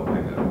probably will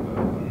make a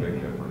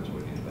big difference,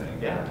 what do you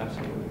think? Yeah,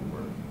 absolutely.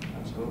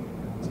 Absolutely.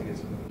 I think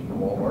it's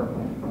Walmart,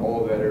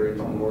 all of that area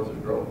to the north is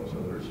growing, so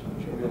there's going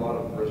to be a lot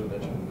of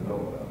residential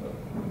development out there.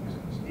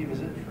 Steve,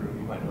 is it true,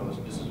 you might know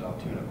this is an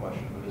Altoona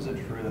question, but is it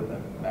true that the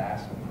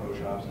Bass Pro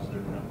Shops is their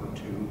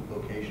 #2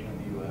 location in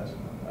the U.S.?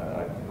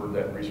 I've heard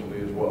that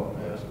recently as well.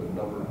 That's the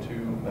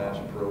 #2 Bass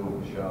Pro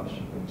Shops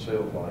in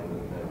sales volume in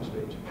the United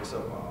States. So,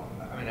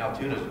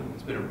 Altoona,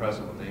 it's been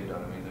impressive what they've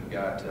done. I mean, they've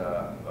got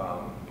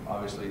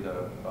obviously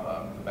the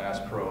Bass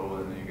Pro,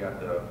 and then you got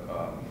the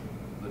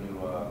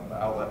new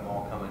outlet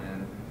mall coming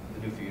in,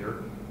 the new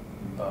theater.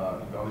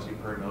 Obviously,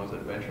 Prairie knows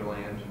that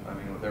Adventureland. I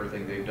mean, with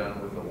everything they've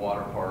done with the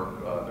water park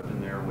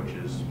in there, which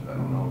is, I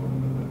don't know,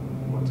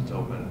 once it's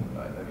open.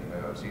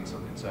 I've seen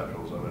some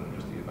conceptuals of it, and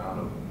just the amount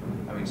of,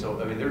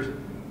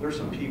 there's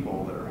some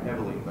people that are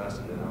heavily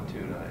invested in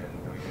Altoona,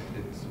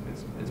 and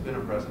it's been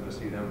impressive to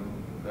see them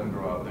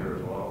grow out there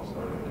as well.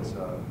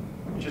 So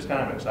it's just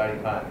kind of an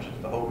exciting time.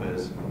 The hope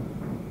is,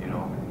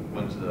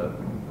 when's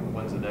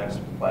the next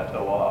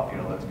plateau off?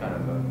 That's kind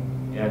of a.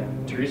 Yeah,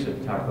 Theresa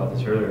talked about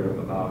this earlier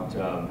about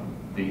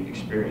the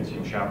experience.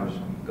 Shoppers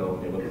go,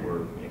 they look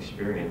for an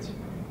experience.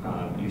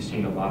 You've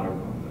seen a lot of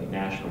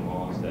national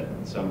malls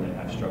some that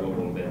have struggled a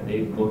little bit.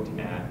 They've looked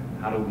at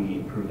how do we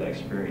improve that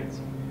experience.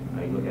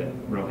 You look at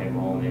Rohan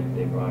Mall, and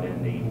they brought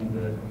in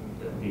the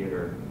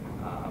theater.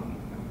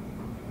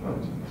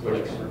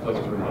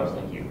 Flex-Room House,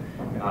 thank you.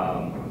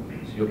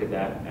 So you look at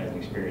that as an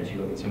experience.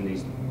 You look at some of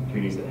these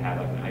communities that have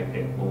like an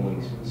iPad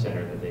bowling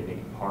center that they make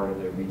part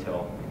of their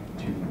retail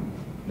to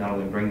not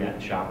only bring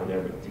that shopper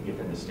there, but to get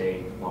them to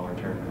stay longer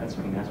term. That's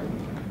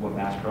what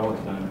Bass Pro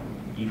has done.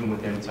 Even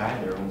within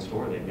inside their own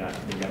store, they've got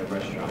a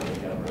restaurant,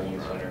 they've got a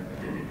bowling center.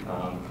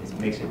 It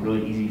makes it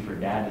really easy for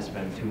Dad to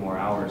spend 2 more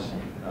hours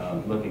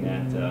looking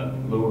at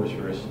lures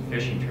for his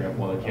fishing trip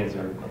while the kids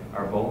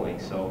are bowling.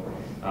 So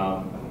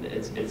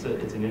it's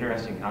an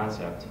interesting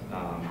concept.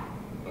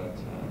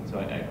 So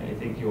I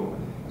think you'll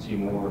see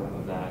more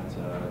of that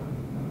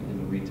in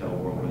the retail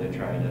world, where they're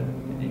trying to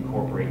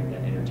incorporate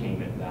that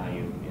entertainment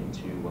value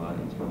into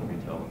the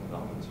retail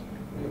developments.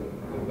 We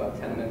have about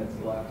 10 minutes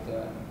left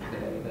today.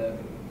 The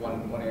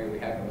one area we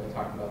haven't really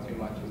talked about too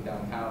much is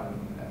downtown.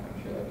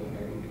 I'm sure that'd be an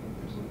area,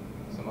 there's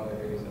some other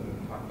areas that we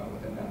can talk about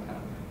within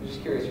downtown. I'm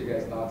just curious your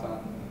guys' thoughts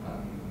on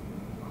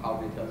how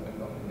retail's been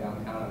going in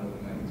downtown and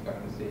what we might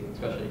expect to see,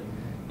 especially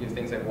you have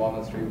things like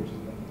Walnut Street, which has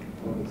been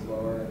a little bit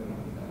slower, and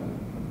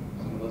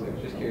some of those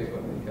areas. Just curious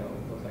what retail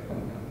looks like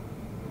downtown.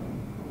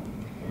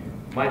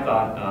 My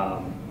thought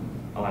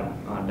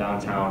on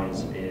downtown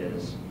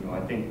is I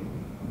think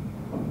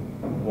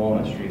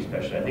Walnut Street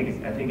especially. I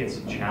think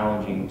it's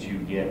challenging to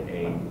get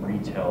a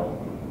retail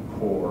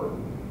core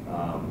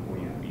where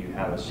you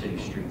have a city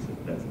street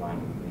that's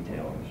lined with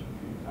retailers.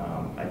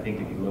 I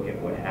think if you look at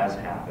what has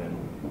happened,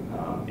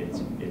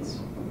 it's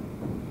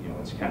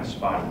kind of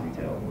spotty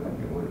retail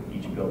where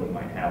each building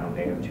might have a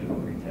bay or two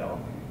of retail.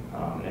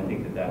 And I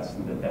think that's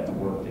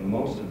worked. And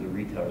most of the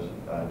retailers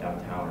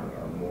downtown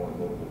are more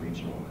local,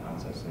 regional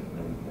concepts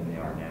than they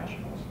are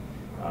nationals.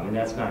 And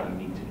that's not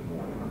unique to Des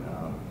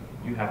Moines.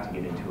 You have to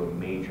get into a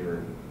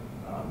major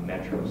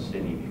metro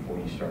city before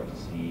you start to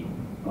see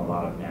a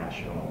lot of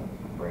national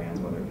brands,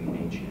 whether it be an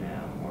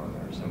H&M or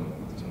some of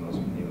those.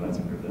 That's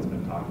a group that's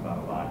been talked about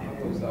a lot.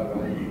 I always thought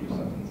about it do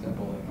something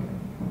simple like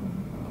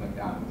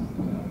McDonald's.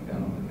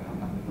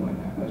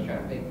 I was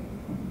trying to think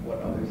what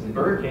other cities.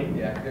 Burger King.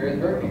 Yeah, there is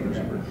Burger King.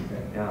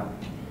 Yeah.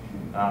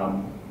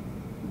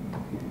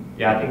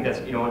 Yeah, I think that's,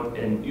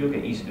 and you look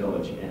at East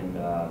Village and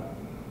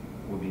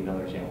would be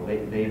another example.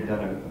 They've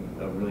done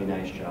a really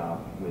nice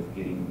job with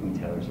getting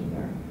retailers in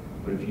there.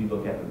 But if you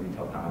look at the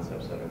retail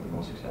concepts that are the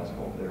most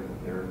successful,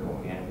 they're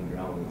organically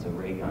grown. It's a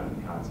ray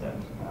gun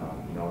concept.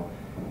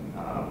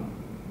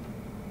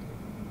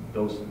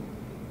 Those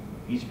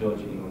East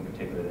Village, in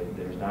particular,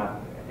 there's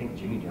not. I think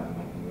Jimmy John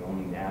might be the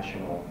only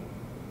national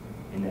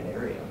in that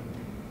area.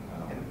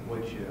 And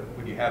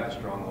when you have the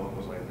strong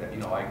locals like that,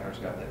 Eichner's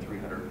got that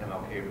 300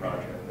 MLK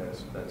project.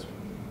 That's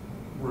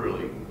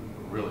really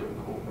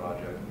a cool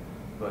project.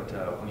 But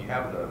when you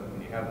have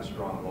the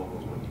strong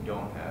locals, what you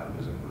don't have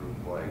is a group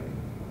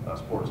like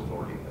Sports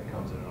Authority that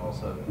comes in and all of a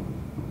sudden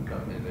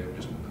they've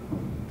just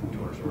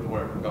 200 stores,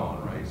 whatever,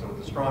 gone, right? So with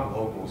the strong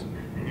locals,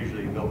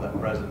 usually you build that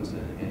presence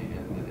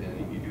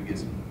and you do get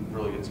some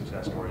really good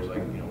success stories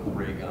like with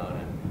Ray Gun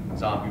and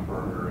Zombie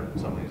Burger and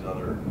some of these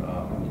other.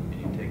 And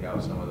you take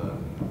out some of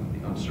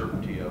the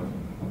uncertainty of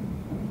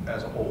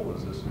as a whole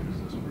is this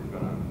group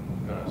going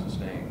to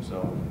sustain?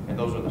 So, and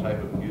those are the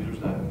type of users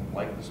that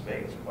like the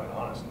space, quite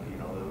honestly.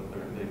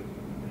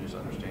 They just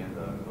understand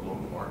the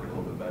local market a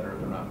little bit better.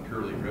 They're not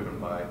purely driven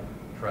by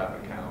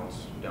traffic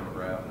counts,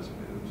 demographics,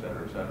 et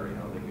cetera, et cetera.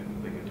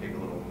 They could take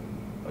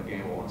a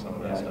gamble on some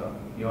of that stuff.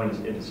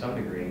 And to some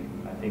degree,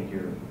 I think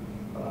your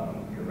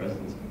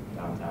residents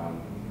downtown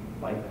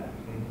like that.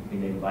 I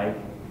mean, they like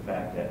the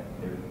fact that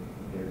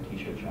their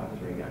T-shirt shop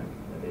is Ray Gun,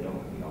 that they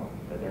don't,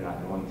 that they're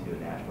not going to a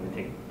national.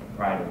 They take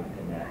pride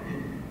in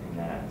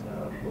that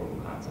local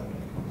concept.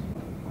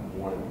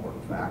 One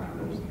important factor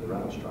is the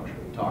rental structure.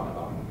 We talked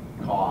about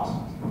costs,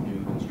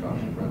 new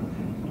construction rent.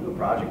 To do a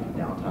project in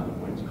downtown Des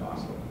Moines is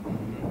costly.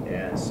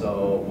 And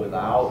so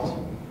without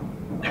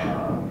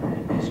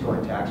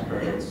historic tax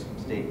credits,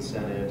 state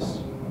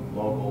incentives,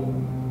 local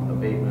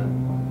abatement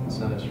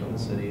incentives from the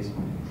cities,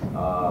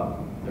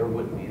 there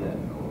wouldn't be that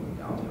development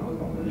downtown.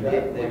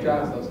 What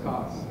drives those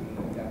costs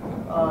in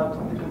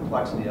downtown? The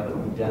complexity of it,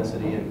 the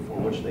density and for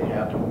which they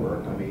have to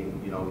work. I mean,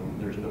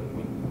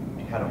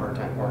 we had a hard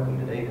time parking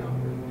today down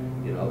here.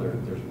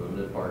 There's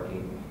limited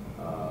parking.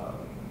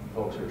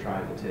 Folks are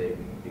trying to take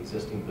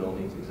existing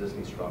buildings,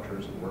 existing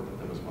structures, and work with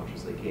them as much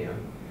as they can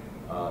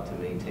to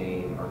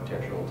maintain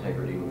architectural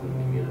integrity within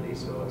the community.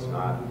 So it's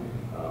not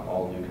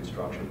all new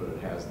construction, but it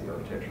has the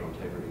architectural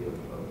integrity of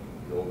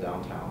the old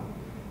downtown.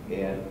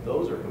 And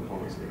those are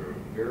components that are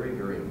very,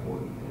 very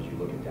important as you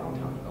look at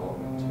downtown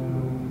development to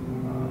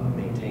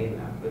maintain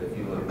that. But if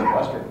you look at the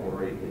western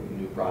quarter, a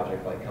new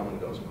project like Come and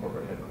Go's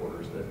corporate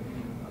headquarters that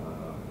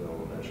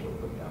they'll eventually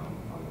put down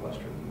on the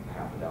western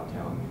half of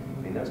downtown.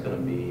 I mean, that's going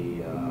to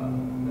be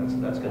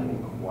that's going to be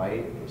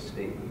quite a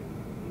statement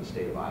in the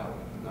state of Iowa,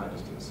 not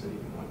just in the city,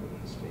 but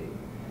in the state.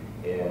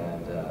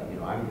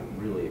 And I'm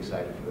really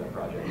excited for that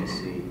project to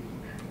see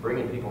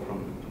bringing people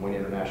from Des Moines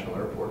International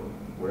Airport,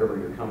 wherever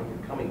you're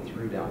coming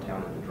through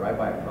downtown, and to drive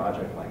by a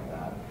project like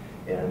that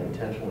and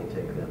intentionally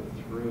take them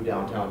through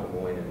downtown Des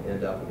Moines and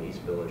end up in the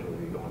East Village, whether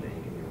you're going to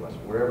Aiken or West,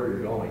 wherever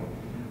you're going,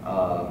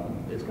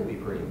 it's going to be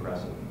pretty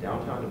impressive.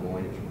 Downtown Des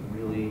Moines is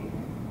really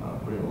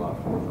putting a lot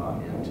of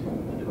forethought into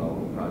the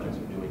development projects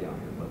we're doing down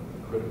here, but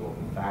the critical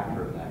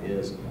factor of that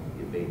is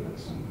the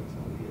abatements,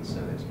 the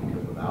incentives,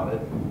 because without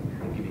it,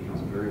 I think it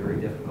becomes very, very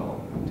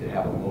difficult to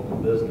have a local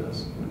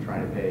business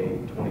trying to pay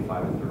 $25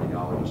 to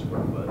 $30 a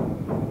square foot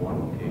in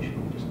one location.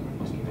 You just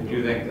can't. Did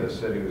you think the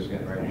city was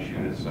getting ready to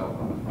shoot itself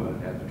on the foot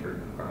at the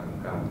trigger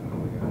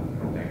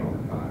Dingel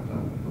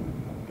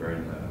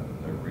during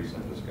the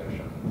recent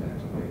discussion on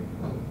tax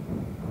abatements?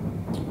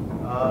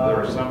 There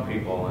were some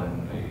people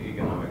in the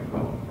economic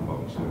development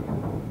folks who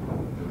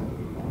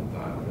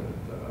thought that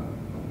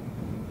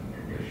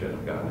they should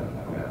have gone down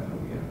that path to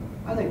begin with.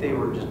 think they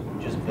were just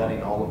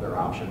vetting all of their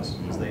options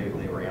as they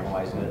were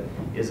analyzing it.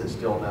 Is it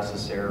still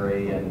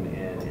necessary,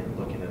 and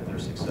looking at their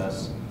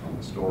success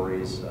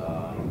stories. You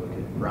look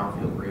at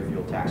Brownfield,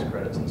 Greenfield tax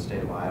credits in the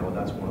state of Iowa.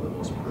 That's one of the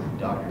most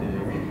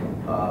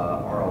productive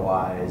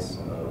ROIs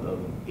of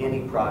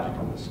any project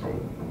in the state.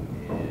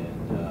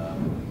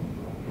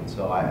 And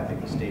so I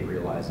think the state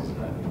realizes it.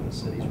 I think the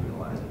cities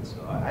realize it.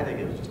 So I think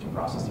it was just a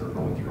process they were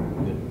going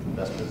through good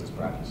best business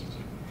practices.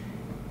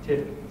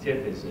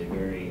 TIF is a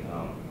very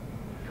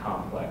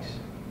complex.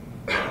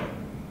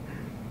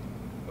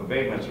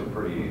 Abatements are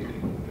pretty easy.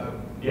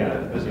 Yeah,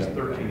 this is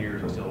 13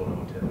 years and still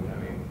no TIF. I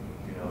mean,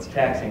 you know, It's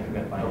tax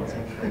increment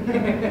financing.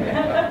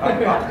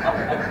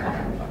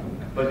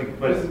 But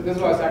this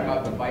is what I was talking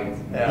about, the fights.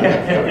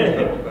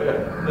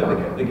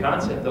 But the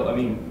concept, though, I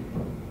mean,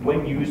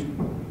 when used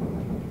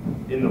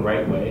in the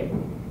right way,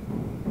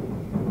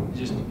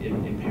 just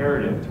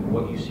imperative to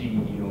what you see.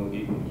 You know,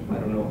 I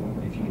don't know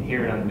if you can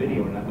hear it on the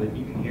video or not, but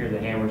you can hear the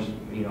hammers,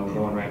 you know,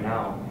 going right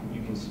now.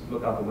 You can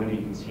look out the window,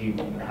 you can see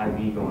the high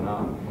V going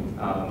on.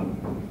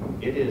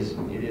 It is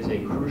a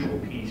crucial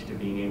piece to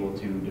being able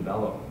to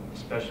develop,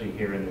 especially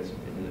here in this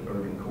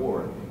urban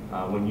core.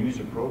 When used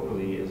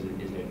appropriately, is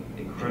an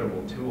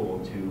incredible tool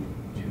to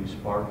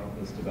spark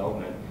this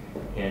development.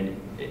 And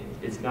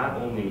it's not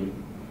only, you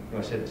know,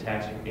 I said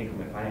tax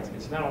increment financing.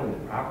 It's not only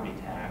the property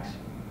tax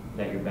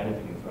that you're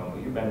benefiting from,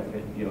 but you're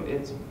benefiting. You know,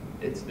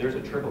 there's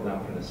a trickle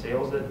down from the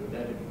sales that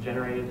it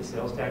generated, the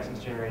sales tax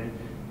it's generated,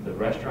 the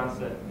restaurants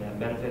that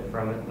benefit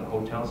from it, the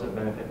hotels that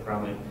benefit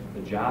from it,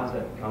 the jobs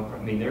that come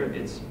from. I mean,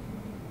 it's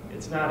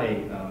not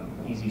a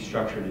easy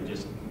structure to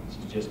just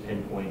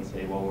pinpoint and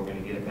say, well, we're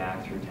going to get it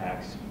back through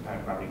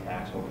property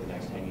tax over the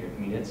next 10 years. I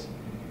mean, it's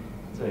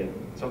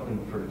something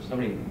for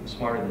somebody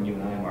smarter than you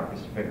and I,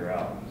 Marcus, to figure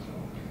out. So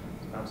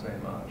it's not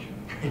saying much.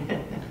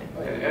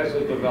 And as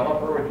a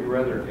developer, would you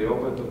rather deal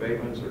with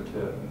abatements or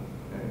TIF?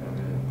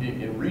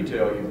 In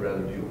retail, you'd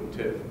rather deal with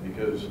TIF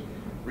because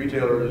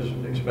retailers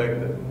expect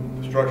that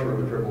the structure of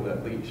a triple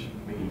net lease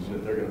means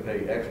that they're going to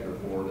pay extra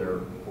for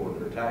their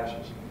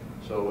taxes.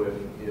 So if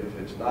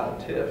it's not a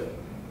TIF,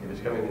 if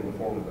it's coming in the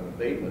form of an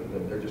abatement,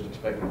 then they're just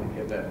expecting to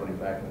get that money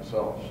back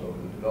themselves. So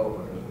the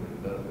developer doesn't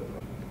really benefit from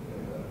it.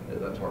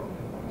 And that's hard to do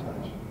a lot of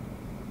times.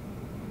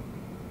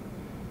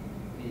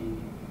 The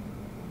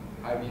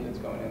IV that's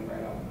going in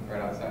right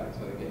outside, so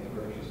they get the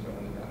grocery store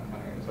in the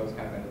downtown area. So it's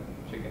kind of a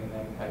chicken and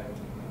egg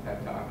type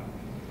talk.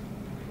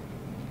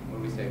 When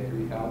we say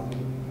 3,000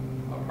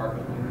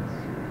 apartment units,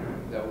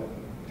 is that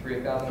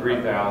 3,000?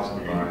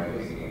 3,000 by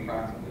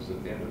approximately. is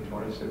at the end of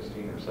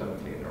 2016 or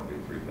 17, there'll be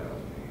 3,000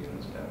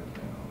 units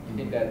downtown. You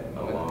think that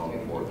Along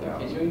 4,000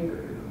 continuing to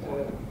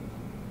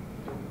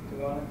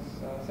go on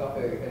itself,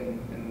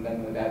 and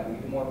then would that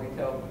lead to more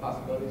retail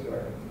possibilities,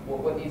 or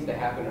what needs to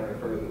happen in order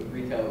for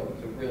retail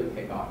to really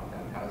take off in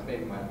downtown? Is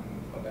maybe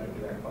a better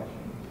direct question.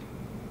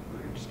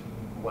 Just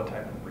what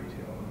type of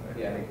retail?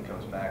 Yeah. I think it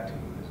comes back to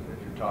is if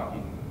you're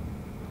talking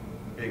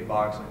big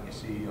box like you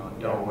see on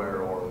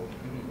Delaware or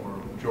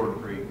Jordan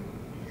Creek,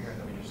 I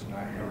mean, it's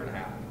not never going to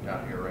happen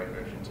down here, right?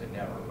 I shouldn't say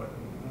never, but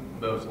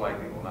most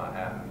likely will not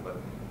happen. But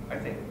I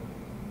think, you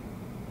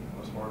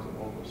know, as far as the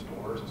local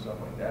stores and stuff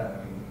like that,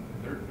 I mean,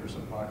 there's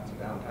some pockets of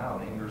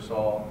downtown.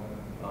 Ingersoll,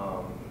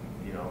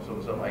 you know,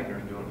 so some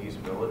Eichner's doing East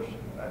Village.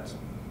 That's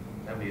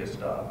MBS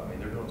stuff. I mean,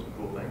 they're doing some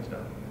cool things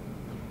down there.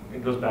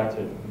 it goes back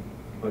to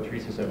what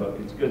Theresa said about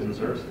it's goods and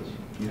services.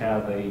 You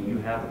have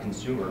a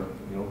consumer.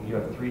 You know, you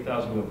have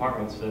 3,000 new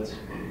apartments. That's,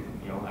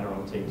 you know, I don't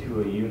know, say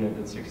 2 a unit.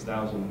 That's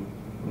 6,000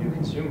 new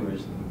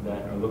consumers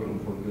that are looking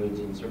for goods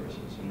and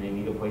services, and they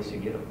need a place to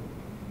get them.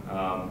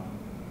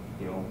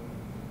 You know,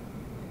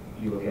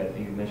 you look at,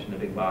 you mentioned the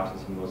big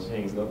boxes and those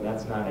things.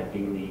 That's not a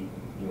daily,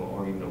 you know,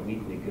 or even a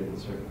weekly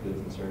goods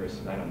and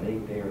services item.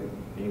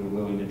 They were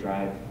willing to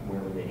drive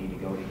wherever they need to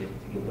go to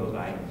get those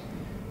items.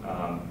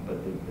 But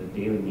the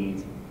daily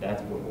needs,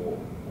 that's what will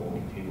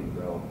continue to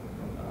grow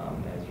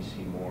as you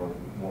see more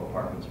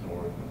apartments,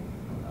 more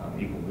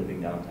people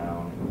living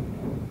downtown.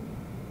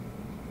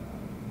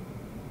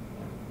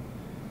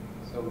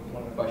 So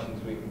one of the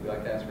questions we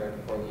like to ask right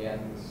before the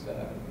end is if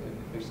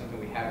there's something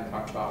we haven't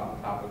talked about on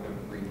the topic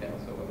of retail,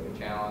 so whether a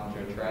challenge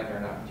or a trend or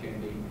an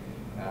opportunity.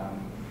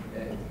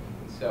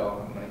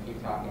 So I'm going to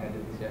keep talking. I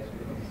did this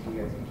yesterday, so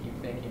you guys can keep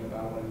thinking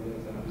about what it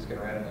is, and I'm just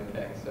going to randomly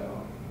pick. So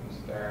we'll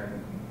start.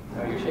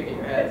 Oh, you're shaking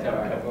your head. So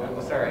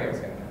we'll start right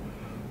here.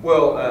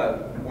 Well,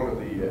 one of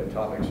the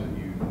topics that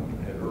you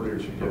had earlier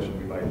suggested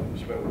we might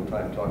spend a little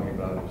time talking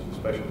about is the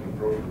specialty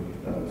grocery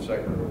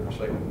sector, or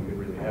segment. We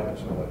really haven't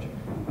so much.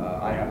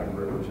 I happen to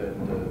represent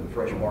the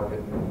Fresh Market,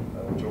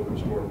 which opened a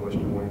store in West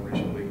Des Moines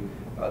recently.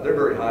 They're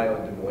very high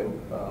on Des Moines.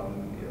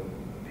 You know,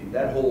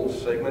 that whole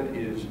segment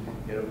is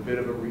in a bit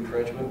of a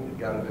retrenchment. It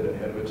got a bit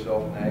ahead of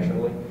itself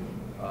nationally.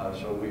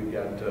 So we've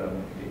got in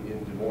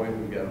Des Moines,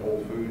 we've got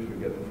Whole Foods,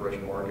 we've got the Fresh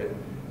Market.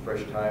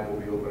 Fresh Time will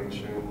be opening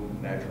soon.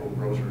 Natural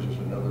Grocers is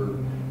another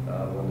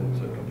one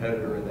that's a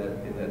competitor in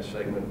that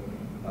segment.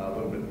 A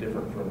little bit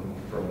different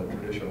from a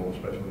traditional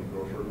specialty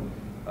grocer.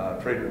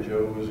 Trader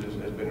Joe's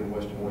has been in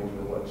West Des Moines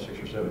for what, 6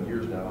 or 7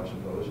 years now, I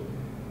suppose.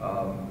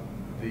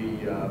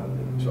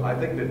 So I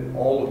think that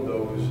all of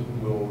those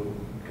will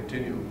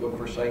continue to look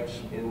for sites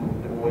in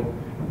Des Moines.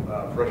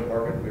 Fresh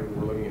Market,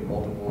 we're looking at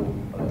multiple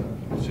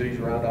cities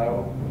around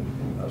Iowa.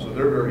 So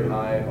they're very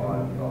high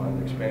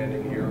on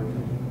expanding here.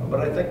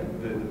 But I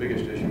think the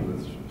biggest issue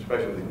with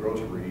especially the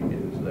grocery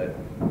is that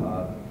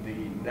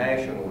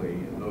nationally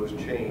those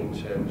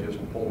chains have just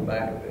pulled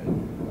back a bit.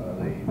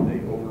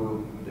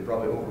 They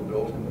probably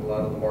overbuilt in a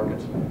lot of the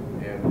markets,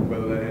 and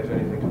whether that has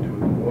anything to do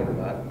with Des Moines or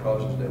not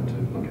causes them to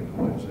look at Des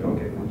Moines and say,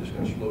 okay, we're just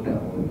going to slow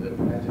down a little bit,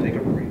 take a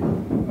breather.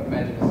 I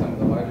imagine some of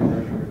the larger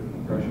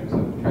grocers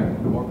have tried to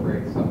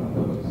incorporate some of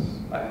those.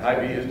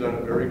 Hy-Vee has done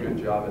a very good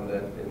job in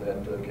that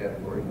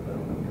category. It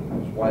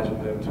was wise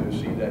of them to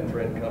see that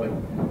trend coming,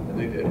 and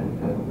they did. And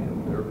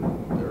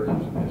they're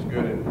as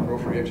good in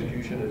grocery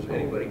execution as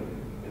anybody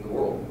in the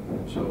world.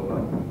 And so,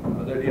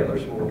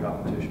 there's some more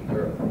competition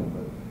there, I think.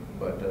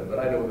 But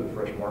I know that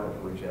Fresh Market,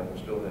 for example,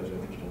 still has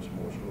interest in some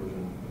more stores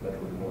in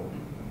Metro Des Moines.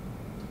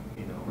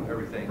 You know,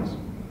 everything's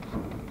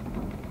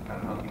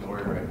kind of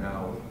hunky-dory right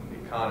now with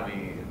the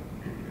economy, and,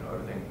 you know,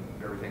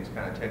 everything's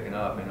kind of ticking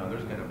up. You know,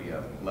 there's going to be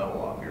a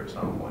level off here at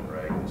some point,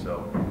 right? And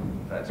so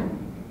that's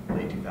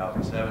late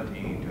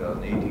 2017,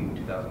 2018,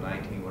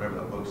 2019, whatever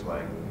that looks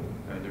like.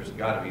 I mean, there's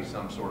got to be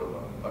some sort of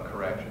a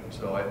correction.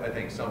 So I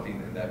think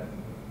something that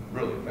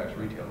really affects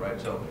retail, right?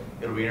 So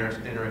it'll be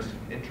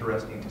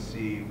interesting to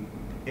see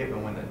if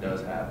and when that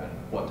does happen,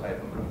 what type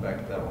of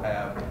effect that will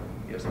have.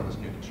 You have some of this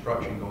new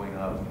construction going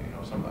up. You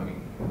know, some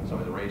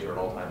of the rates are at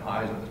all-time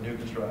highs with this new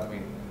construction. I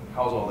mean,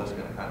 how's all this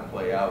going to kind of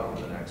play out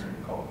over the next,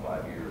 call it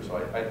 5 years? So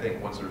I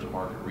think once there's a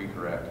market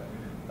recorrect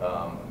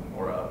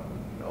or a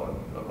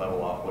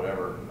level off,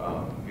 whatever,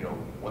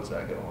 what's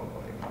that going to look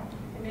like?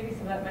 And maybe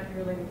some of that might be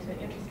related to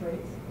interest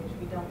rates, which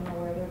we don't know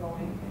where they're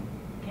going.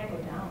 Can't go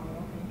down, I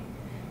don't think.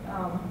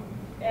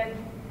 And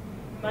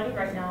money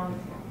right now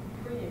is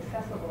pretty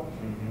accessible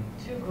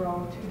to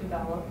grow, to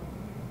develop.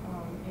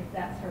 If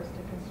that starts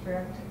to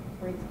constrict,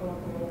 rates go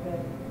up a little bit,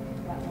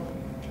 that will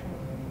kind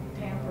of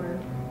tamper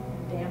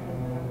and dampen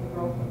the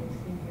growth that we've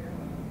seen here.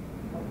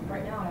 But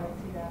right now, I don't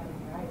see that on the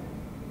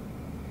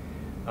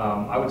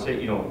horizon. I would say,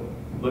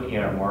 looking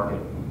at our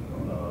market,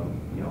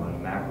 on a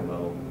macro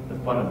level, the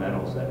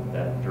fundamentals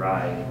that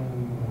drive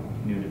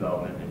new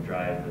development and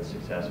drive the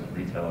success of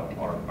retail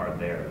are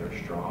there. They're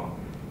strong.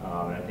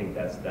 And I think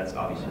that's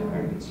obviously a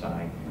very good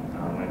sign.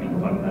 When I mean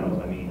fundamentals,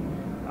 I mean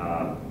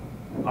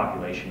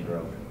population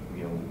growth.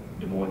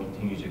 Des Moines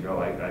continues to grow.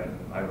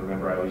 I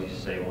remember I always used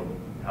to say, well,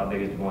 how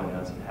big is Des Moines?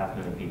 That's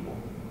 500,000 people.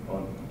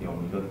 Well,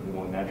 when you look at Des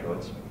Moines Metro,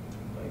 it's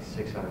like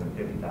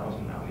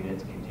 650,000 now. I mean, it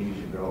continues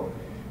to grow.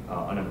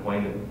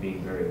 Unemployment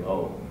being very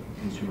low.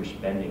 Consumer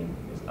spending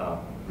is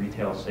up.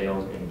 Retail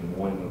sales in Des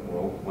Moines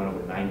went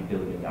over $90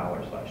 billion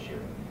last year.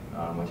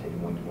 When I say Des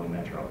Moines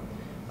Metro.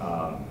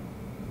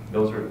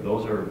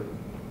 Those are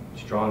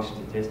strong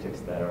statistics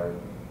that are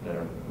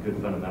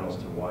good fundamentals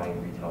to why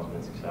retail has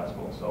been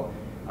successful. So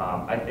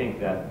I think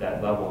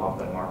that level off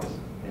that Marcus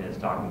is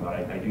talking about,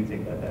 I do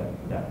think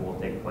that will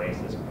take place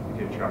as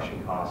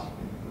construction costs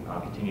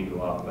continue to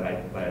go up, but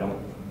I don't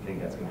think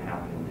that's going to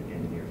happen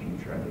in the near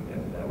future. I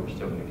think that we're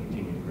still going to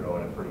continue to grow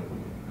at a pretty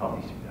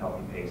healthy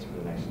pace for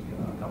the next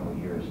couple of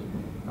years.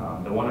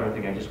 The one other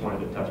thing I just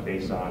wanted to touch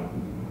base on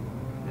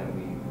that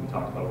we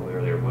talked about a little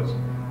earlier was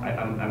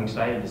I'm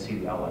excited to see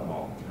the outlet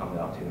mall come to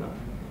Altoona.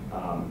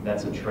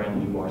 That's a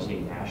trend you are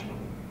seeing nationally,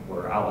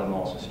 where outlet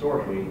malls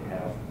historically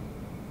have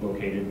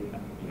located,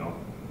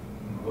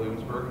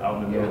 Williamsburg, out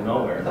in the middle of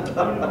nowhere,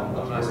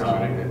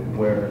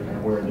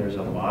 where there's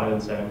a lot of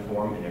incentive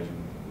for them, and there's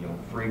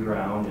free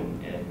ground,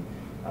 and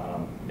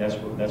that's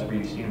where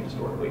you've seen them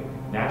historically.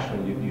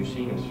 Nationally, you're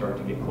seeing them start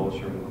to get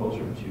closer and closer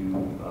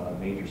to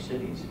major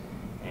cities.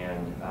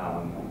 And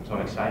so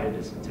I'm excited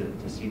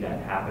to see that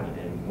happen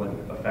and what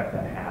effect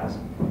that has,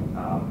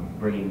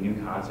 bringing new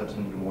concepts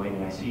into Des Moines.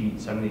 And I see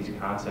some of these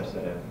concepts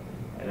that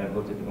I've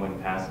looked at Des Moines in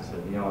the past and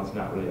said, it's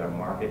not really our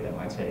market. That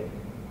might say,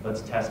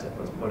 let's test it.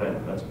 Let's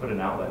put an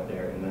outlet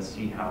there and let's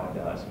see how it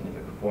does. And if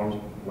it performs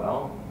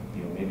well,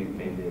 maybe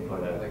they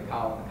put a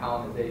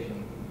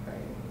colonization,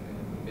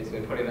 right?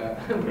 Basically putting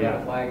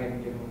a flag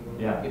and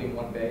getting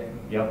one bay.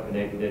 Yep, and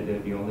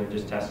they're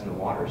just testing the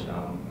waters.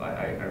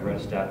 I read a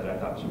stat that I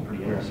thought was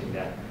pretty interesting,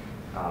 that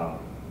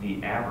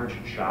the average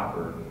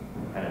shopper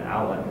at an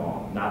outlet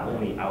mall not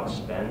only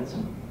outspends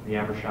the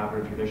average shopper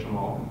at a traditional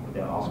mall, but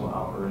they also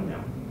out-earn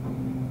them.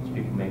 Those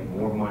people make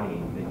more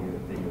money than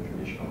your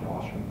traditional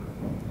mall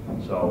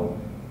shopper. So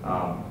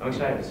I'm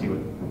excited to see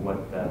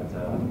what that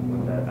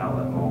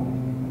outlet mall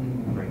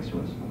brings to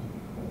us.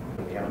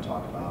 What we haven't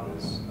talked about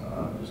is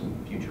just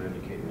future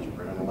indicators.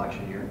 We're in an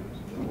election year.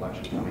 There's an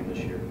election coming this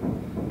year.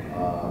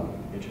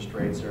 Interest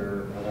rates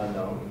are an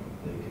unknown.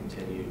 They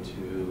continue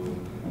to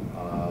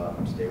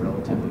stay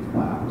relatively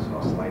flat. We saw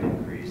a slight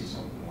increase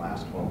in the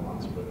last 12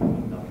 months, but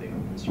nothing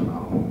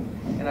insurmountable.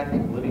 And I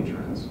think living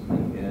trends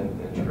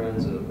and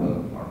trends of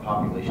our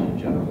population in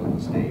general in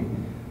the state.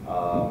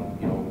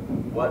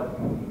 What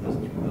the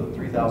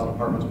 3,000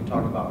 apartments we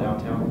talked about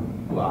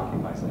downtown, who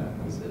occupies that?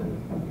 Is it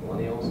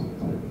millennials?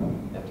 Is it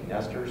empty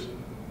nesters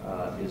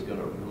is going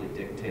to really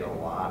dictate a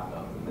lot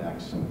of the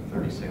next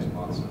 36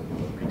 months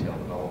of retail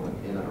development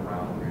in and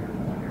around the Greater Des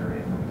Moines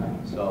area.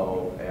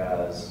 So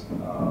as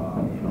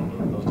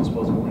those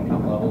disposable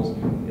income levels,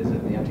 is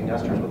it the empty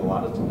nesters with a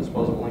lot of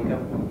disposable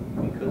income?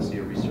 We could see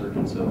a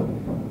resurgence of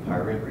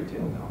higher end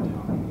retail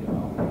downtown.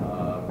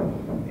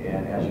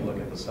 And as you look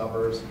at the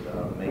suburbs,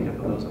 the makeup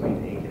of those,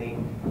 Ankeny,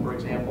 for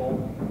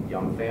example,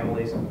 young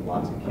families,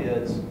 lots of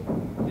kids,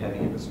 heavy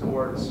into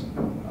sports.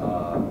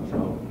 I'm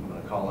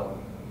going to call it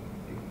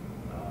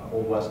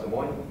Old West Des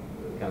Moines,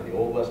 kind of the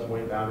Old West Des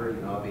Moines boundary.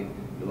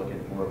 You look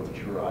at more of a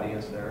mature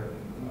audience there.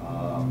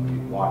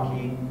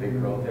 Waukee, big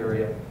growth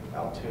area.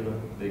 Altoona,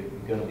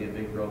 going to be a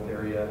big growth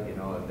area.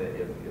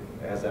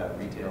 If as that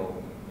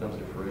retail comes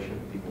to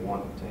fruition, people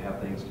want to have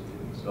things to do.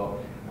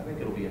 So I think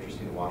it'll be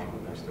interesting to watch over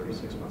the next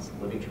 36 months,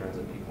 living trends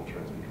and people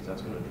trends, because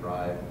that's going to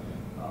drive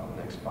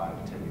the next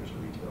 5 to 10 years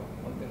of retail.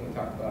 One thing we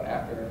talked about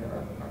after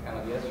our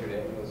panel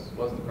yesterday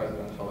was the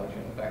presidential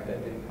election. The fact that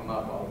it didn't come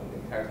up while the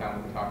entire time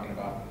we were talking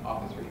about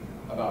office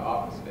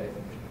space.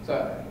 So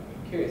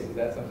I'm curious, is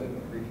that something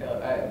with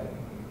retail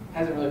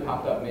hasn't really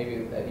popped up? Maybe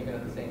even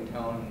at the same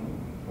tone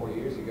 4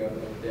 years ago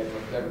that it did,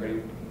 with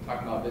everybody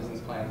talking about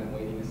business plans and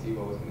waiting to see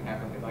what was going to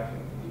happen in the election.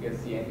 Do you guys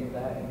see any of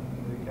that in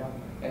retail?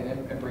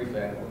 And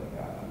briefly, I know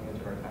I'm going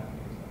to turn time.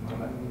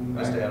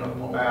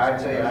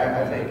 I'd say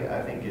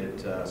I think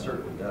it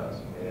certainly does,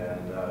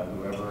 and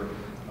whoever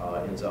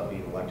ends up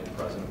being elected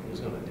president is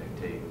going to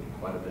dictate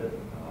quite a bit.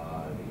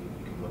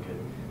 You can look at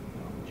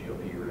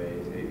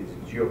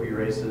GOP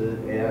races,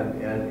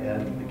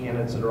 and the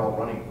candidates that are all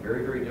running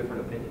very, very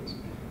different opinions.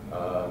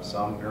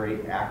 Some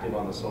very active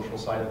on the social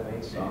side of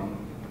things, some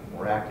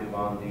more active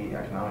on the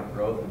economic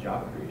growth and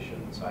job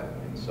creation side of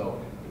things. So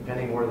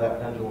depending where that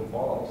pendulum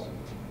falls,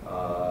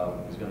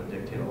 is going to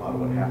dictate a lot of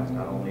what happens,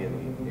 not only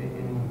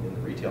in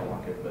the retail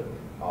market, but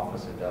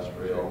office,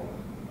 industrial,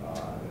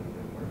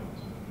 and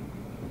warehouse.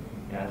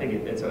 Yeah, I think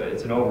it's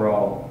an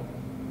overall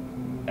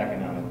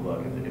economic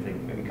look. If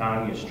the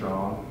economy is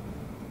strong,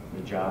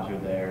 the jobs are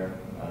there,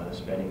 the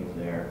spending is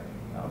there,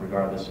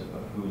 regardless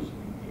of who's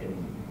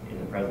in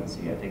the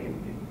presidency. I think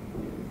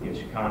if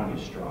the economy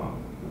is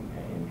strong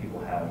and people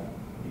have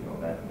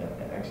that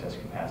excess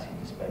capacity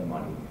to spend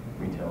money,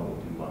 retail will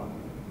do well.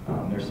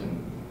 There's some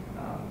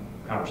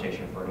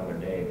conversation for another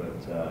day, but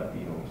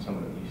you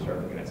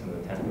start looking at some of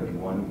the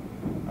 1031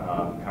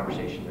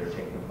 conversations that are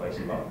taking place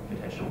about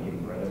potentially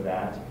getting rid of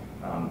that.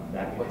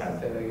 That could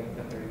have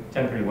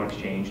 1031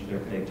 exchange.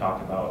 They've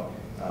talked about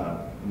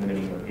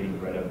limiting or getting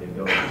rid of the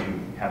ability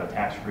to have a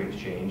tax-free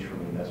exchange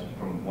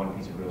from one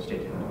piece of real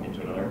estate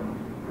into another.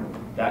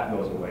 That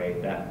goes away.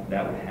 That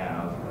would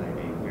have a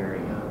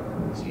very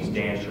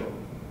substantial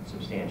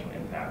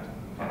impact.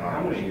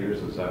 How many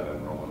years has that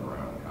been rolling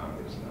around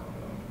Congress now?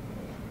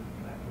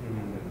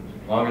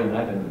 Longer than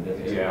I've been in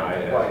business. Yeah.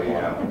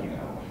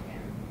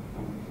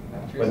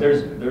 But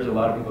there's a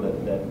lot of people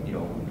that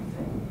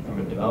from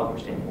a developer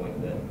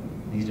standpoint, that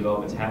these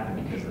developments happen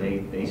because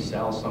they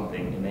sell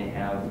something and they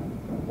have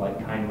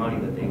like-kind money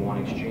that they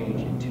want to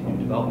exchange into new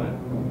development.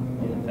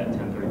 And if that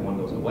 1031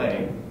 goes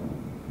away,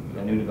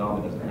 that new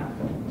development doesn't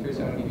happen.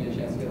 Theresa, I want to give you a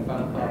chance to get a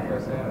final thought for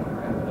us.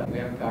 We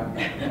haven't talked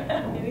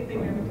about anything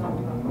we haven't talked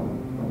about. I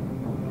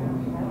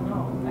don't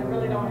know. I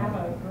really don't have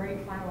a great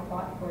final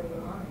thought for you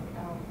on it.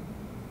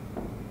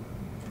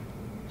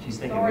 She's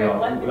thinking Sorry, we all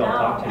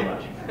talk too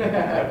much.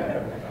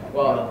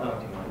 Well,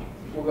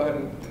 we'll go ahead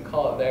and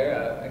call it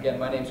there. Again,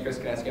 my name is Chris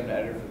Kneske. I'm the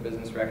editor for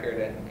Business Record,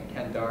 and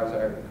Kent Darr is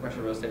our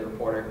commercial real estate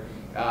reporter.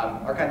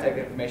 Our contact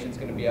information is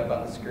going to be up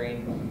on the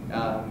screen.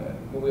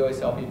 What we always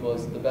tell people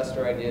is the best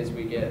store ideas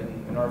we get,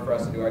 in order for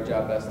us to do our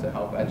job best to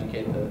help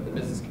educate the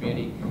business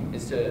community,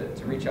 is to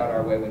reach out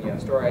our way when you have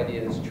store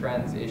ideas,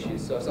 trends,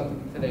 issues. So if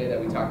something today that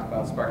we talked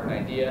about sparked an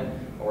idea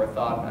or a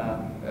thought,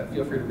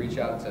 feel free to reach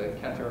out to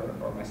Kent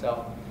or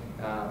myself,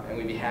 and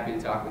we'd be happy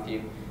to talk with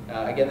you.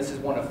 Again, this is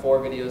one of 4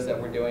 videos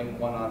that we're doing,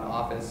 one on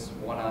office,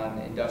 one on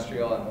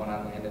industrial, and one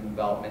on land and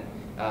development.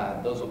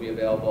 Those will be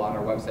available on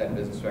our website,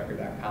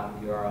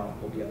 businessrecord.com. The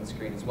URL will be on the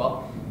screen as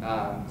well.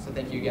 So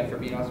thank you again for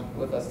being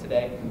with us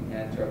today,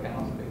 and to our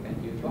panelists,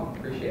 thank you as well.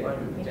 Appreciate it.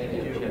 Thank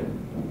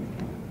you.